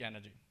parasitic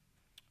energy.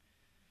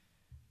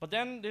 But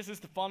then this is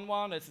the fun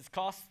one. This is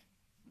cost.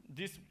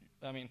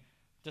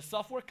 The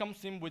software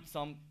comes in with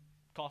some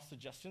cost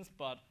suggestions,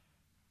 but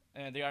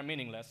they are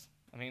meaningless.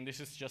 This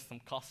is just some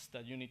costs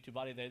that you need to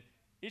validate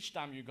each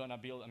time you're gonna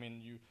build.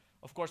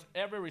 Of course,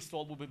 every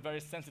result will be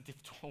very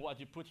sensitive to what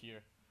you put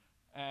here.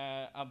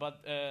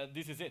 But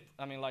this is it.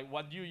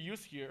 What you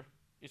use here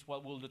is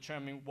what will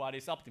determine what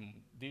is optimum.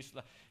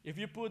 If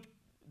you put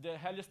the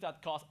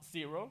heliostat cost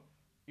 0,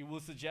 it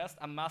will suggest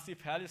a massive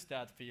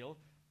heliostat field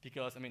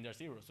because, they're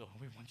 0, so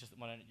we want just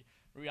more energy.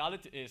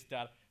 Reality is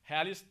that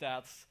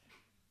heliostats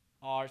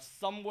are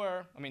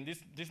somewhere,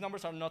 these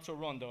numbers are not so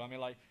wrong though.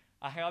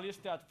 A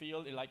heliostat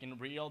field, in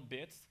real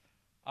bits,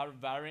 are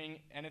varying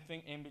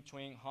anything in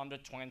between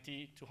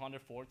 120 to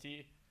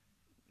 140,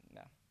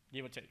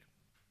 give or take,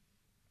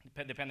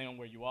 depending on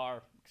where you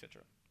are,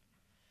 etc.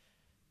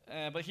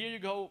 But here you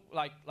go,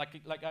 like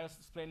I was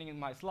explaining in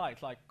my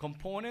slides, like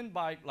component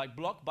by, like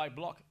block by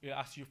block, it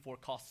asks you for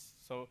costs.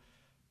 So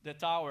the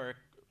tower,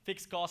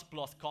 fixed cost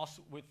plus cost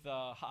with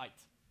height.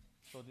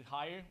 So the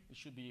higher, it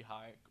should be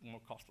higher,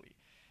 more costly.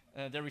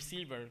 The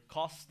receiver,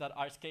 costs that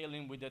are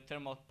scaling with the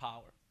thermal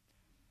power,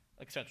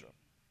 etc.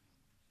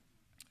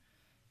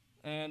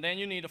 And then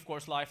you need, of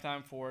course,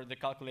 lifetime for the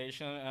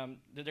calculation.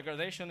 The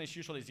degradation is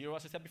usually 0,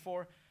 as I said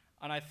before.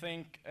 And I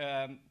think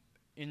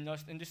in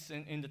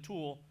the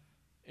tool,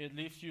 it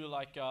leaves you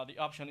like the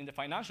option in the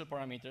financial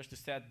parameters to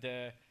set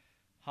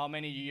how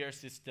many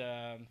years is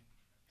the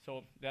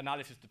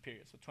analysis to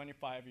period. So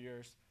 25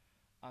 years,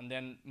 and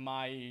then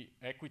my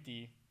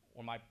equity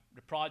or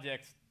the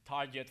project's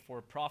target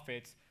for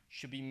profits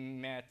should be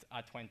met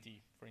at 20,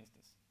 for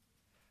instance.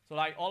 So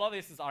like all of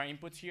this is our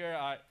inputs here.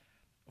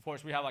 Of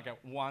course, we have like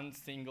one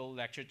single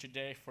lecture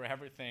today for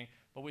everything,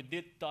 but we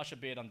did touch a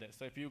bit on this.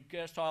 So if you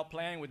start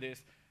playing with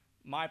this,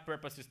 my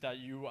purpose is that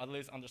you at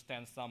least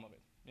understand some of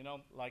it. You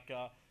know, like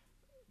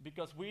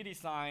because we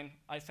design,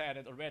 I said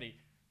it already,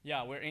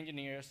 yeah, we're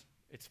engineers,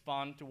 it's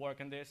fun to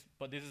work on this,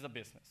 but this is a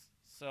business.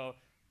 So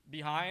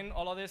behind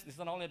all of this, it's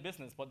not only a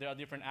business, but there are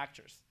different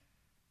actors.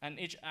 And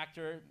each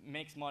actor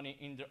makes money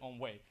in their own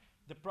way.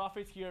 The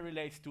profits here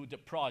relates to the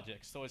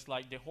project. So it's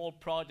like the whole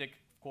project,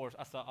 of course,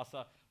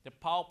 the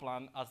power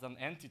plant as an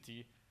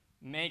entity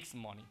makes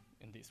money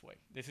in this way.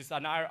 This is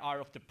an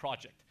IRR of the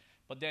project.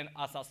 But then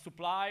as a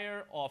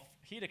supplier of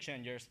heat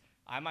exchangers,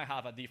 I might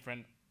have a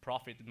different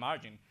profit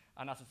margin.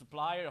 And as a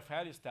supplier of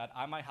heliostat,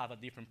 I might have a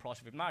different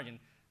profit margin.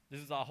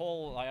 This is a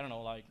whole, I don't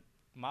know, like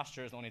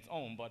masters on its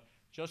own, but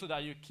just so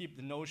that you keep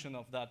the notion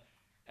of that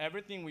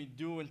everything we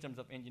do in terms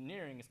of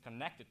engineering is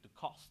connected to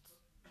costs.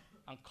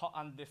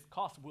 And this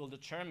cost will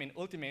determine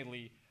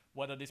ultimately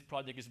whether this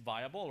project is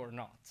viable or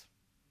not.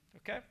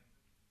 Okay?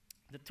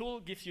 The tool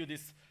gives you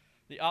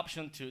the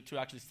option to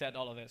actually set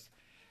all of this.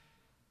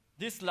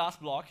 This last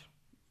block,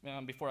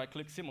 before I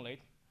click simulate,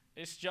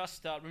 is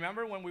just,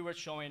 remember when we were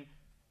showing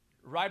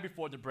right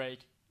before the break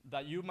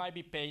that you might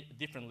be paid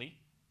differently?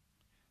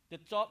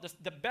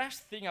 The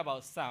best thing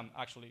about SAM,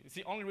 actually, it's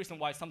the only reason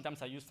why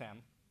sometimes I use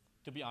SAM,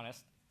 to be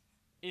honest,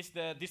 is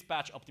the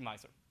dispatch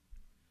optimizer.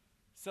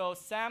 So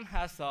SAM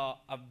has a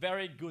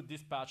very good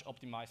dispatch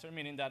optimizer,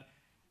 meaning that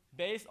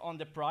based on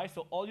the price,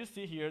 so all you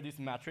see here, this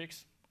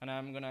matrix, and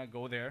I'm gonna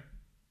go there.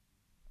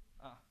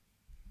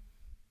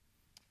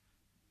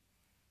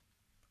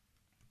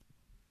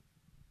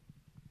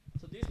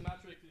 So this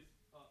matrix is,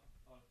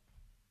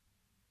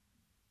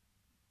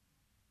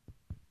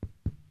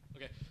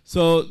 okay.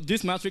 So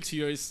this matrix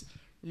here is,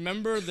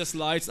 remember the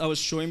slides I was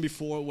showing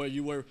before where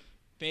you were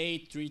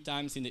paid 3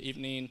 times in the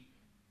evening,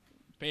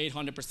 paid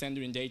 100%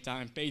 during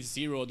daytime, paid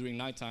 0 during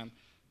nighttime.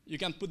 You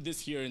can put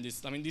this here in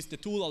this. I mean, the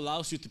tool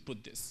allows you to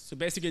put this. So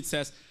basically it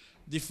says,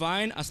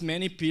 define as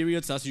many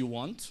periods as you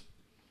want.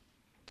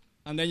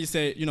 And then you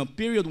say, you know,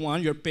 period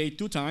 1, you're paid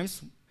 2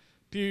 times.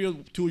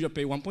 Period 2, you're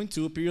paid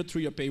 1.2. Period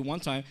 3, you're paid 1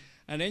 time.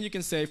 And then you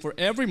can say for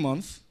every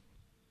month,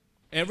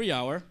 every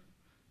hour,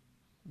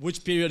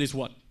 which period is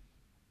what.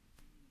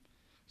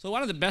 So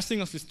one of the best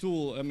things of this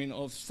tool, I mean,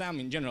 of SAM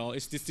in general,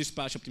 is this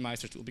dispatch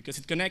optimizer tool, because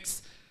it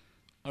connects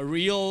a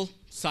real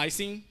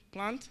sizing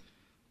plant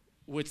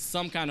with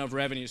some kind of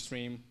revenue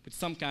stream, with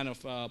some kind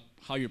of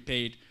how you're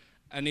paid,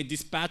 and it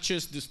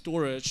dispatches the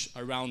storage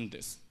around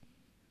this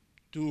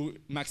to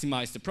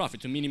maximize the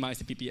profit, to minimize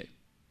the PPA.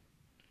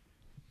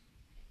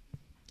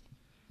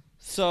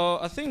 So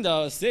I think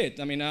that's it.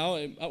 I mean, now,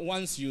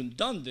 once you've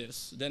done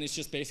this, then it's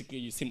just basically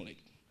you simulate.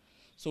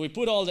 So we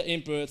put all the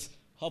inputs.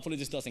 Hopefully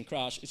this doesn't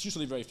crash. It's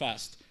usually very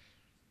fast.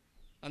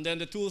 And then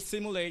the tool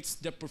simulates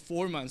the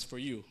performance for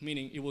you,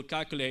 meaning it will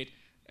calculate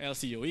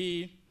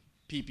LCOE,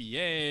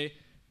 PPA,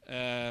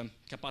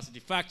 capacity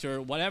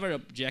factor, whatever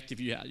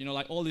objective you had. You know,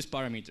 like all these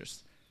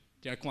parameters,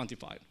 they are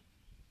quantified.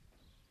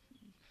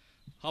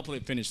 Hopefully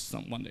finish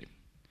one day.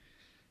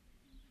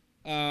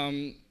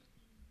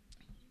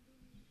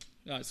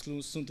 Yeah, it's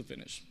soon to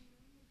finish.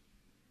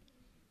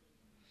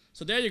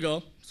 So there you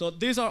go. So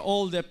these are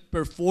all the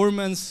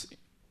performance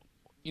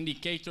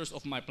indicators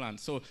of my plant.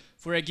 So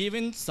for a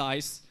given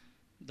size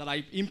that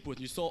I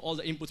input, you saw all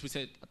the inputs. We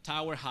said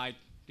tower height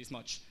this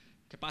much,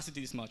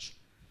 capacity this much.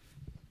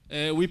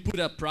 We put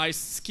a price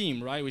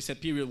scheme, right? We said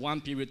period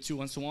 1, period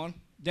 2, and so on.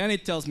 Then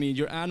it tells me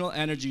your annual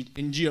energy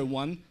in year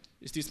 1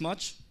 is this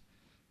much.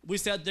 We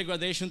set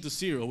degradation to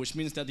 0, which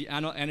means that the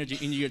annual energy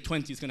in year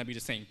 20 is going to be the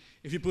same.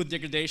 If you put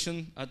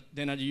degradation,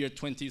 then at year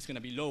 20 it's going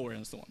to be lower,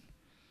 and so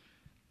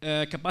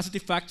on. Capacity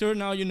factor,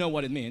 now you know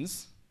what it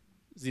means.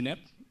 ZNEP,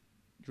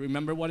 do you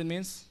remember what it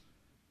means?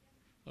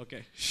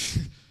 Okay.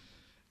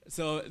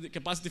 So the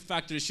capacity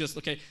factor is just,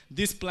 okay,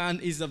 this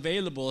plant is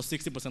available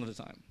 60% of the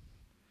time.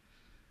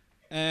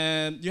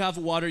 And you have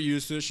water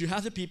usage, you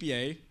have the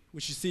PPA,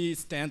 which you see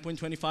is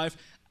 10.25,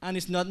 and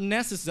it's not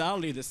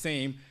necessarily the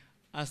same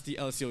as the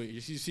LCOE.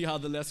 You see how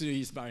the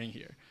LCOE is varying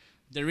here.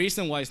 The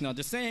reason why it's not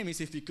the same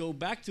is if you go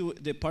back to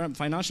the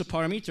financial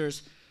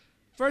parameters,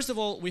 first of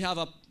all, we have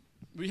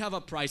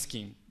a price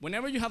scheme.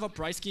 Whenever you have a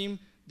price scheme,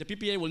 the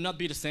PPA will not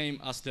be the same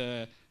as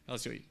the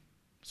LCOE.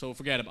 So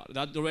forget about it.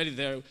 That already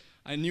there,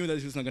 I knew that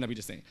it was not going to be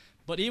the same.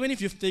 But even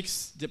if you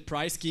fix the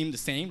price scheme the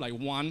same, like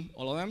one,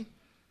 all of them,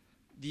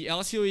 the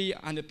LCOE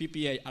and the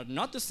PPA are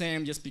not the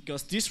same just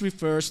because this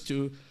refers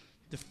to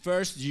the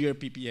first year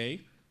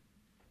PPA,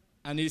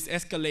 and it's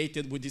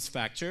escalated with this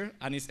factor,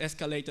 and it's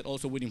escalated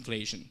also with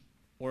inflation,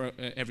 or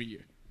every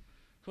year.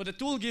 So the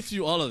tool gives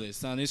you all of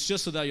this, and it's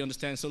just so that you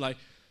understand. So like,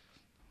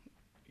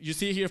 you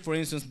see here, for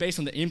instance, based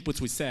on the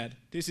inputs we said,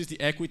 this is the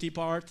equity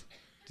part.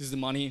 This is the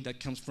money that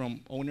comes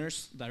from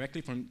owners,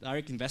 directly from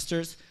direct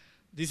investors.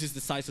 This is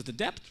the size of the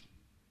debt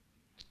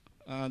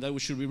that we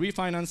should be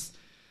refinanced,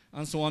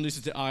 and so on. This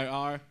is the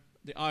IRR.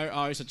 The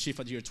IRR is achieved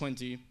at year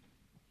 20,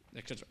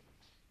 etc.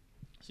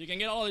 So you can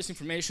get all this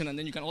information, and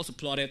then you can also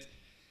plot it.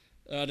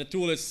 The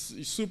tool is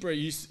super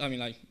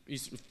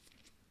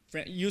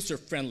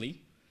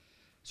user-friendly.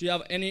 So you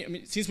have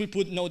since we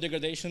put no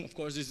degradation, of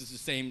course, this is the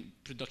same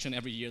production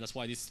every year. That's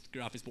why this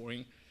graph is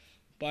boring.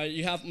 But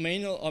you have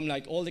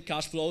all the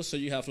cash flows. So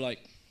you have if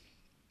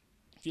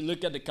you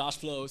look at the cash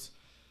flows,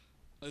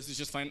 this is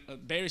just a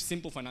very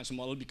simple financial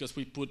model because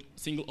we put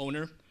single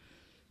owner.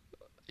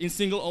 In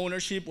single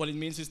ownership, what it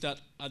means is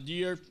that at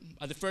the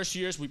first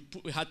years we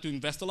had to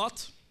invest a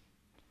lot,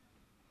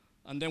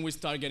 and then we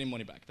start getting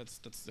money back. That's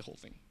the whole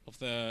thing of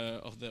the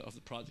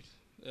project.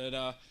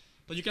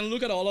 But you can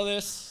look at all of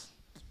this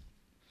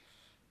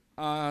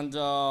and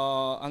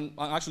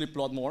actually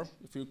plot more.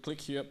 If you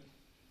click here,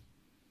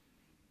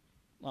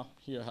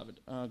 here I have it,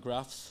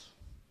 graphs.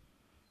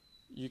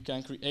 You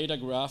can create a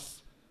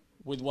graph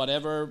with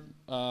whatever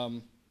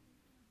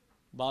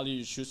value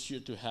you choose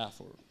here to have,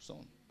 or so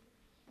on.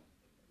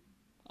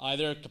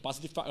 Either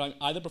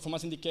either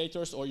performance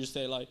indicators, or you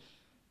say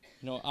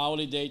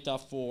hourly data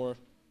for.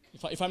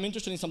 If I'm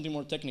interested in something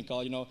more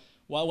technical,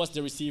 what was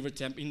the receiver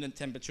inlet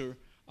temperature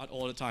at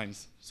all the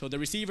times? So the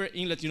receiver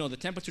inlet, the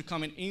temperature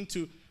coming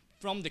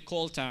from the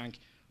cold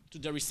tank to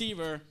the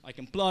receiver, I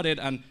can plot it,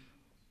 and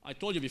I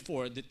told you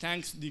before, the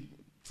tanks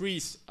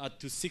freeze at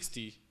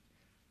 260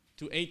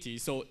 to 80,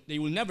 so they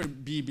will never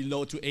be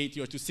below 280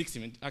 or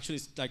 260. Actually,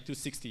 it's like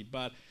 260,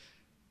 but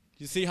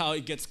you see how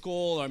it gets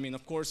cold.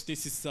 Of course,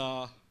 this is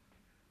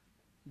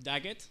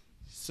Daggett,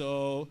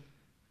 so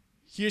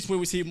here's where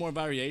we see more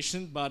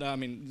variation, but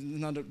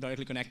not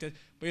directly connected.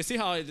 But you see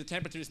how the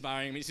temperature is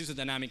varying. This is a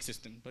dynamic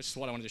system. That's just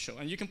what I wanted to show.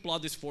 And you can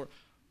plot this for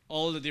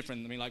all the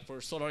different, like for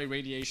solar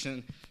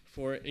irradiation,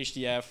 for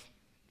HDF,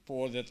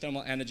 for the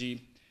thermal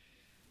energy,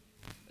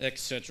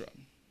 etc.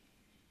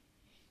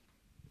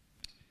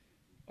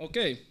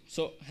 Okay,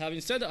 so having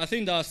said that, I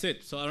think that's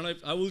it. So I don't know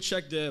if I will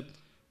check the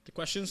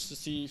questions to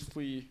see if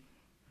we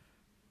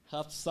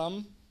have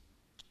some.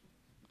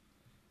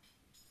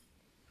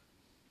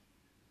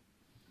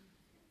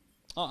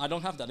 Oh, I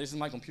don't have that. This is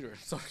my computer.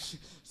 Sorry.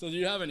 So do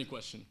you have any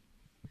question?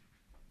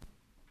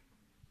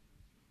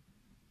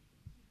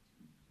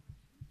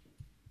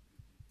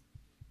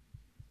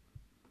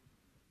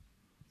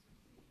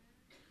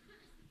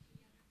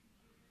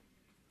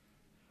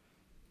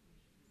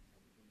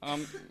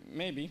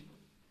 Maybe.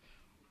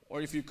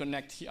 Or if you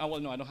connect here. Well,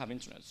 no, I don't have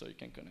internet, so you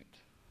can connect.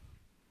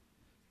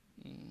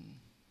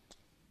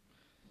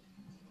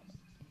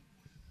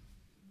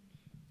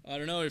 I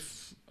don't know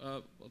if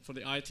for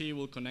the IT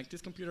we'll connect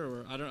this computer,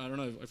 or I don't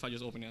know if I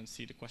just open it and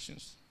see the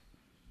questions.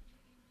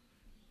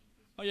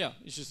 Oh yeah,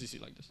 it's just easy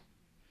like this.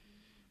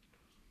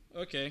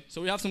 Okay,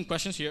 so we have some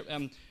questions here.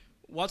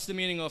 What's the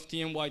meaning of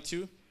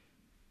TMY2?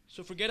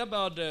 So forget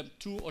about the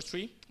 2 or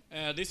 3.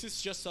 This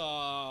is just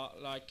the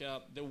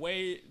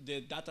way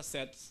the data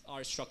sets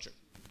are structured.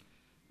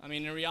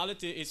 In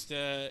reality, it's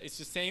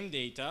the same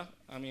data.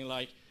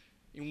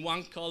 In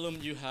one column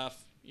you have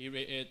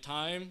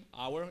time,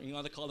 hour. In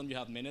another column you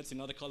have minutes. In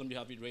another column you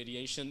have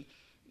irradiation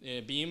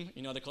beam.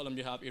 In another column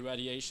you have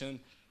irradiation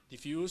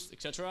diffuse,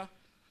 etc.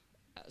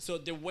 So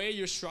the way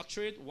you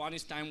structure it, one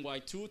is time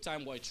y2,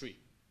 time y3.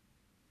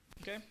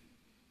 Okay?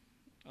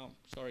 Oh,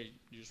 sorry,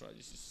 just right.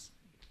 This is.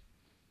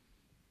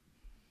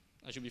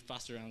 I should be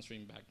faster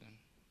answering back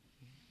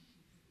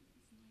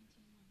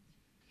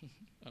then.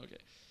 Okay.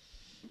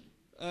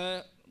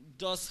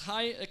 Does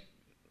high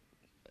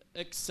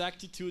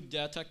exactitude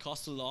data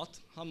cost a lot?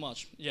 How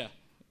much? Yeah.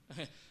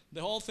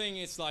 The whole thing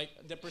is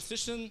the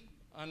precision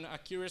and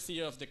accuracy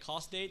of the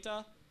cost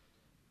data.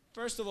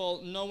 First of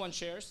all, no one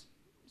shares.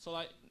 So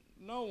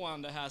no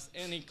one that has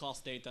any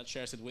cost data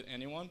shares it with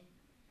anyone.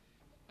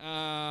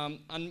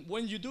 And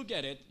when you do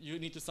get it, you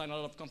need to sign a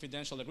lot of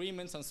confidential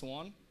agreements and so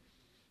on.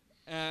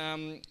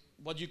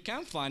 What you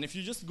can find, if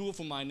you just Google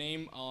for my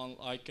name on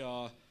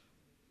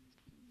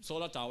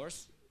solar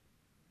towers,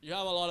 you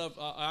have a lot of,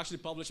 I actually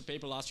published a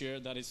paper last year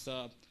that is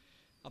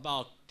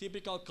about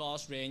typical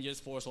cost ranges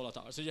for solar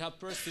towers. So you have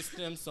per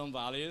system some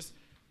values,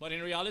 but in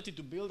reality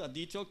to build a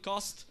detailed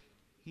cost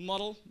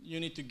model, you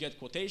need to get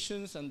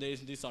quotations, and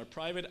these are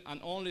private and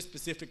only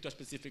specific to a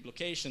specific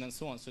location and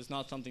so on. So it's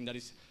not something that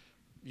is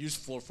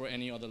useful for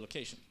any other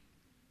location.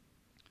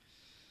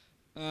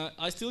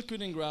 I still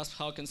couldn't grasp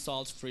how can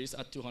salts freeze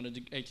at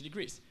 280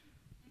 degrees.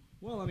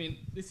 Well, I mean,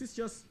 this is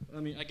just,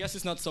 I guess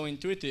it's not so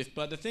intuitive,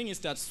 but the thing is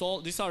that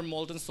these are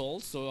molten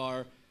salts,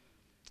 so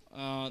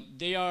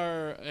they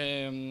are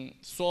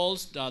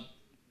salts that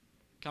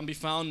can be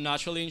found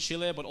naturally in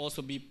Chile, but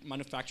also be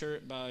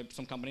manufactured by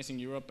some companies in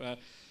Europe.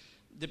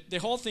 The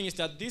whole thing is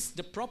that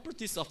the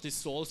properties of these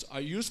salts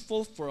are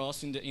useful for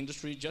us in the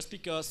industry just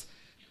because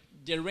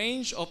the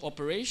range of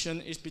operation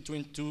is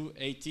between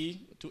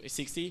 280,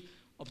 260,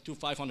 up to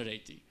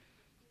 580.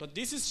 But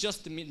this is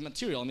just the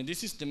material.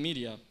 This is the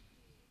media.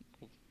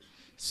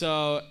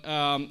 So,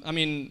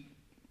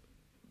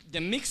 the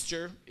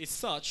mixture is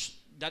such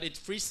that it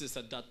freezes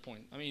at that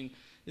point.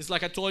 It's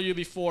like I told you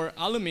before,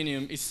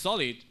 aluminum is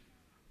solid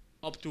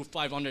up to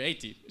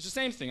 580. It's the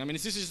same thing.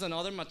 This is just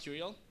another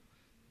material.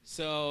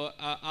 So,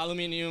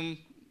 aluminum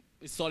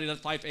is solid at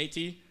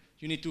 580.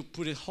 You need to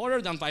put it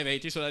hotter than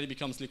 580 so that it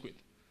becomes liquid.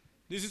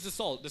 This is the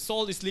salt. The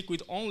salt is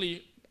liquid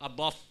only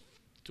above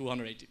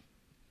 280.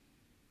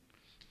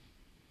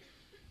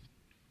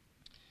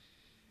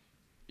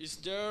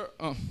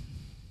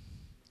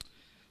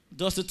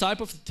 Does the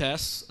type of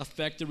test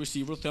affect the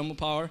receiver thermal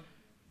power?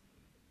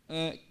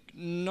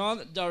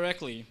 Not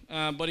directly,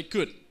 but it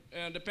could.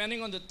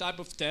 Depending on the type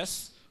of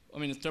test,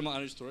 thermal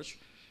energy storage,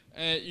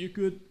 you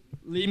could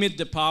limit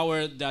the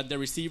power that the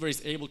receiver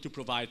is able to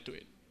provide to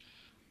it,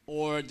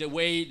 or the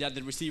way that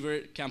the receiver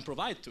can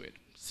provide to it.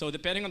 So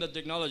depending on the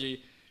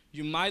technology,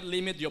 you might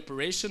limit the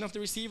operation of the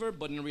receiver,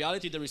 but in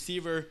reality, the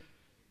receiver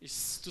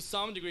is to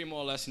some degree more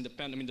or less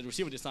independent. The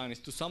receiver design is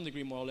to some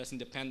degree more or less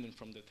independent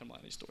from the thermal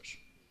energy storage.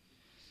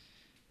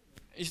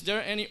 Is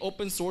there any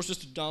open sources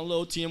to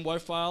download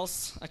TMY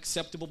files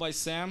acceptable by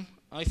SAM?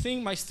 I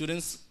think my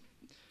students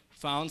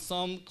found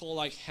some called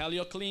like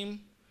Helioclim.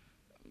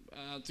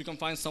 You can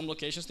find some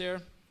locations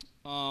there.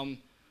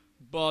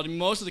 But in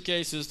most of the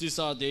cases, these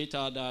are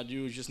data that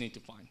you just need to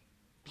find.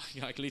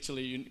 Like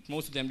literally,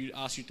 most of them you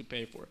ask you to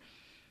pay for.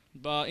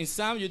 But in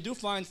SAM, you do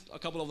find a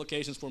couple of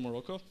locations for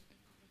Morocco.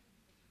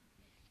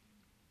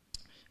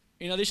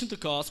 In addition to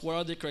cost, what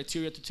are the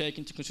criteria to take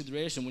into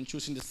consideration when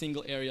choosing the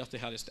single area of the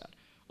heliostat?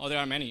 Oh, there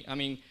are many.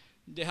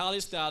 The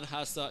heliostat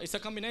has, it's a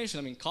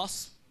combination.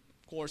 Costs,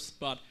 of course,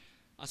 but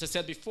as I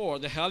said before,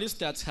 the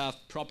heliostats have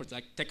properties,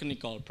 like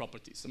technical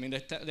properties.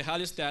 The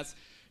heliostats,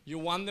 you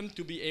want them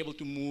to be able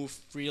to move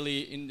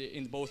freely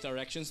in both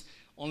directions.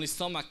 Only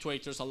some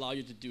actuators allow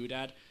you to do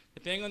that.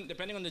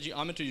 Depending on the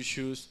geometry you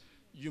choose,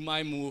 you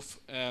might move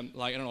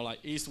like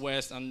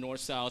east-west and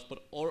north-south,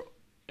 or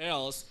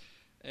else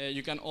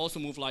you can also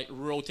move like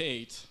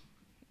rotate.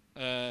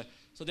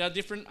 So there are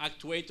different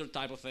actuator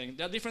type of things.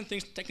 There are different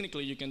things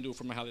technically you can do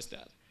from a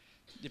heliostat,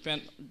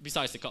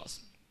 besides the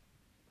cost.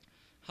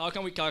 How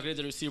can we calculate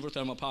the receiver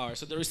thermal power?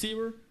 So the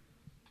receiver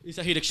is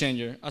a heat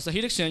exchanger. As a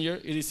heat exchanger,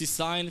 it is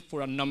designed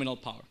for a nominal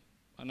power.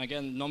 And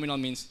again, nominal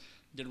means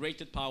the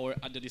rated power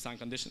at the design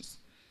conditions.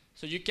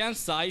 So you can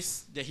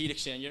size the heat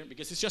exchanger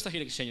because it's just a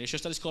heat exchanger. It's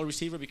just that it's called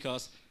receiver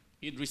because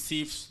it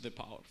receives the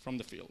power from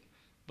the field.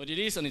 But it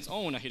is on its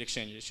own a heat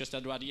exchanger. It's just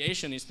that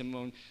radiation is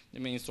the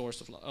main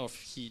source of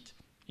heat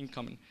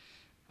incoming.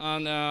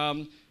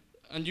 And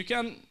you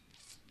can,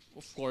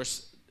 of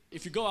course,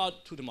 if you go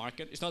out to the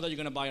market, it's not that you're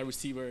going to buy a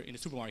receiver in the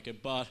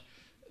supermarket, but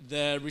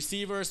the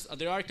receivers,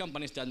 there are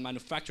companies that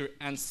manufacture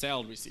and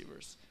sell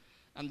receivers.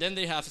 And then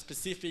they have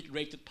specific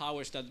rated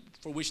powers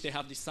for which they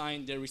have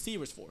designed their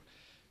receivers for.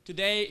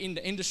 Today in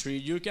the industry,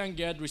 you can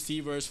get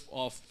receivers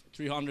of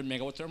 300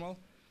 megawatt thermal,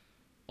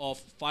 of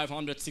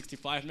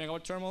 565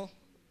 megawatt thermal,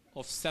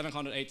 of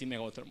 780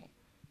 megawatt thermal.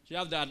 So you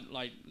have that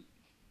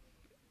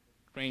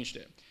range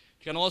there.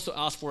 You can also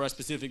ask for a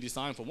specific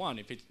design for one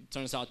if it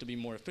turns out to be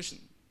more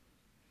efficient.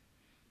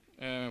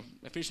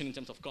 Efficient in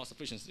terms of cost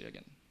efficiency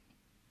again.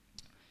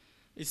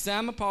 Is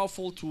SAM a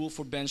powerful tool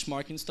for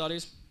benchmarking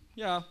studies?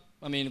 Yeah,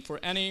 for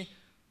any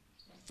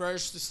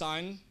first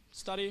design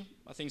study,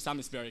 I think SAM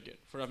is very good.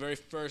 For a very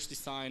first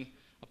design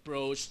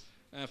approach,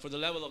 for the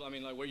level of,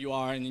 where you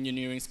are in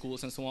engineering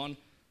schools and so on,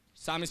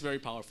 SAM is very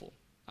powerful.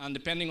 And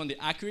depending on the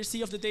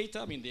accuracy of the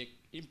data, the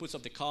inputs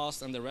of the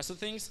cost and the rest of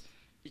things,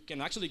 it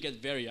can actually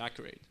get very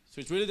accurate.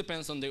 So it really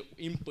depends on the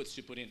inputs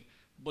you put in.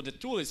 But the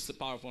tool is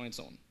powerful on its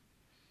own.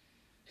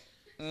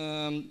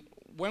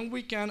 When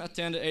we can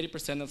attend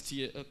 80% of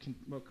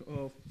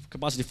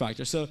capacity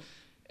factor. So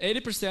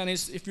 80%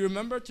 is, if you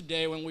remember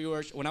today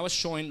when I was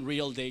showing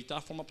real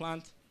data from a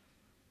plant,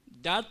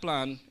 that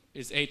plant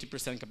is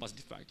 80%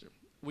 capacity factor.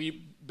 We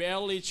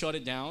barely shut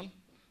it down,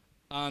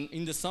 and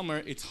in the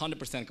summer it's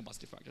 100%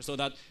 capacity factor. So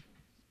that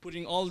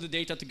putting all the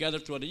data together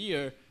throughout the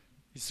year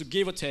is to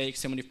give or take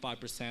 75%,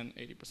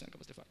 80%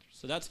 capacity factor.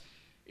 So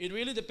it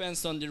really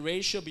depends on the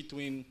ratio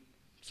between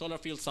solar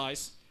field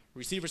size,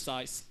 receiver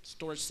size,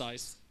 storage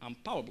size,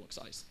 and power block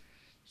size.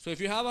 So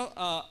if you have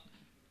a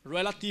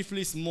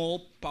relatively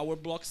small power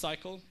block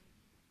cycle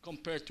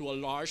compared to a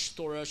large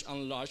storage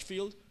and large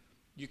field,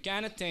 you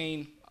can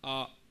attain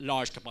a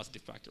large capacity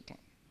factor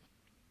plant.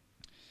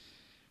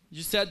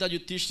 You said that you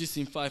teach this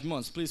in 5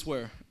 months. Please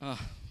where?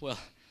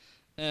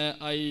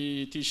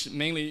 I teach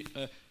mainly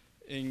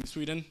in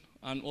Sweden,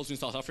 and also in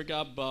South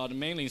Africa, but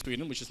mainly in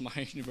Sweden, which is my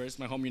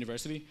my home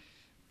university.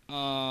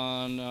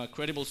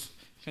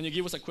 Can you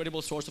give us a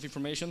credible source of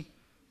information?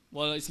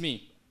 Well, it's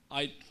me.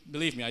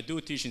 Believe me, I do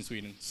teach in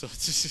Sweden.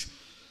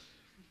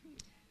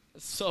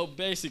 So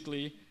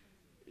basically,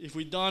 if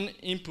we don't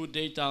input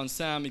data on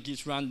SAM, it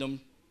gives random.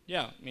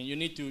 Yeah, I mean you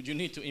need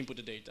to input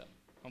the data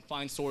and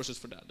find sources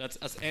for that. That's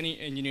as any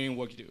engineering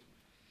work you do.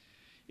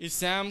 If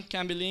SAM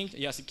can be linked,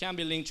 yes, it can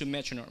be linked to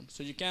metronome.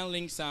 So you can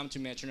link SAM to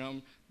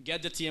metronome,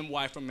 get the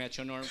TMY from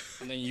metronome,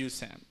 and then use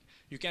SAM.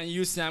 You can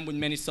use SAM with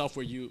many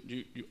software you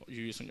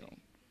use on your own.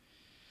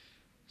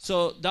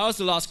 So that was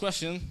the last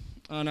question,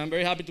 and I'm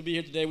very happy to be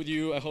here today with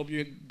you. I hope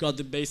you got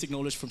the basic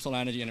knowledge from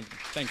Solidity and everything.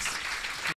 Thanks.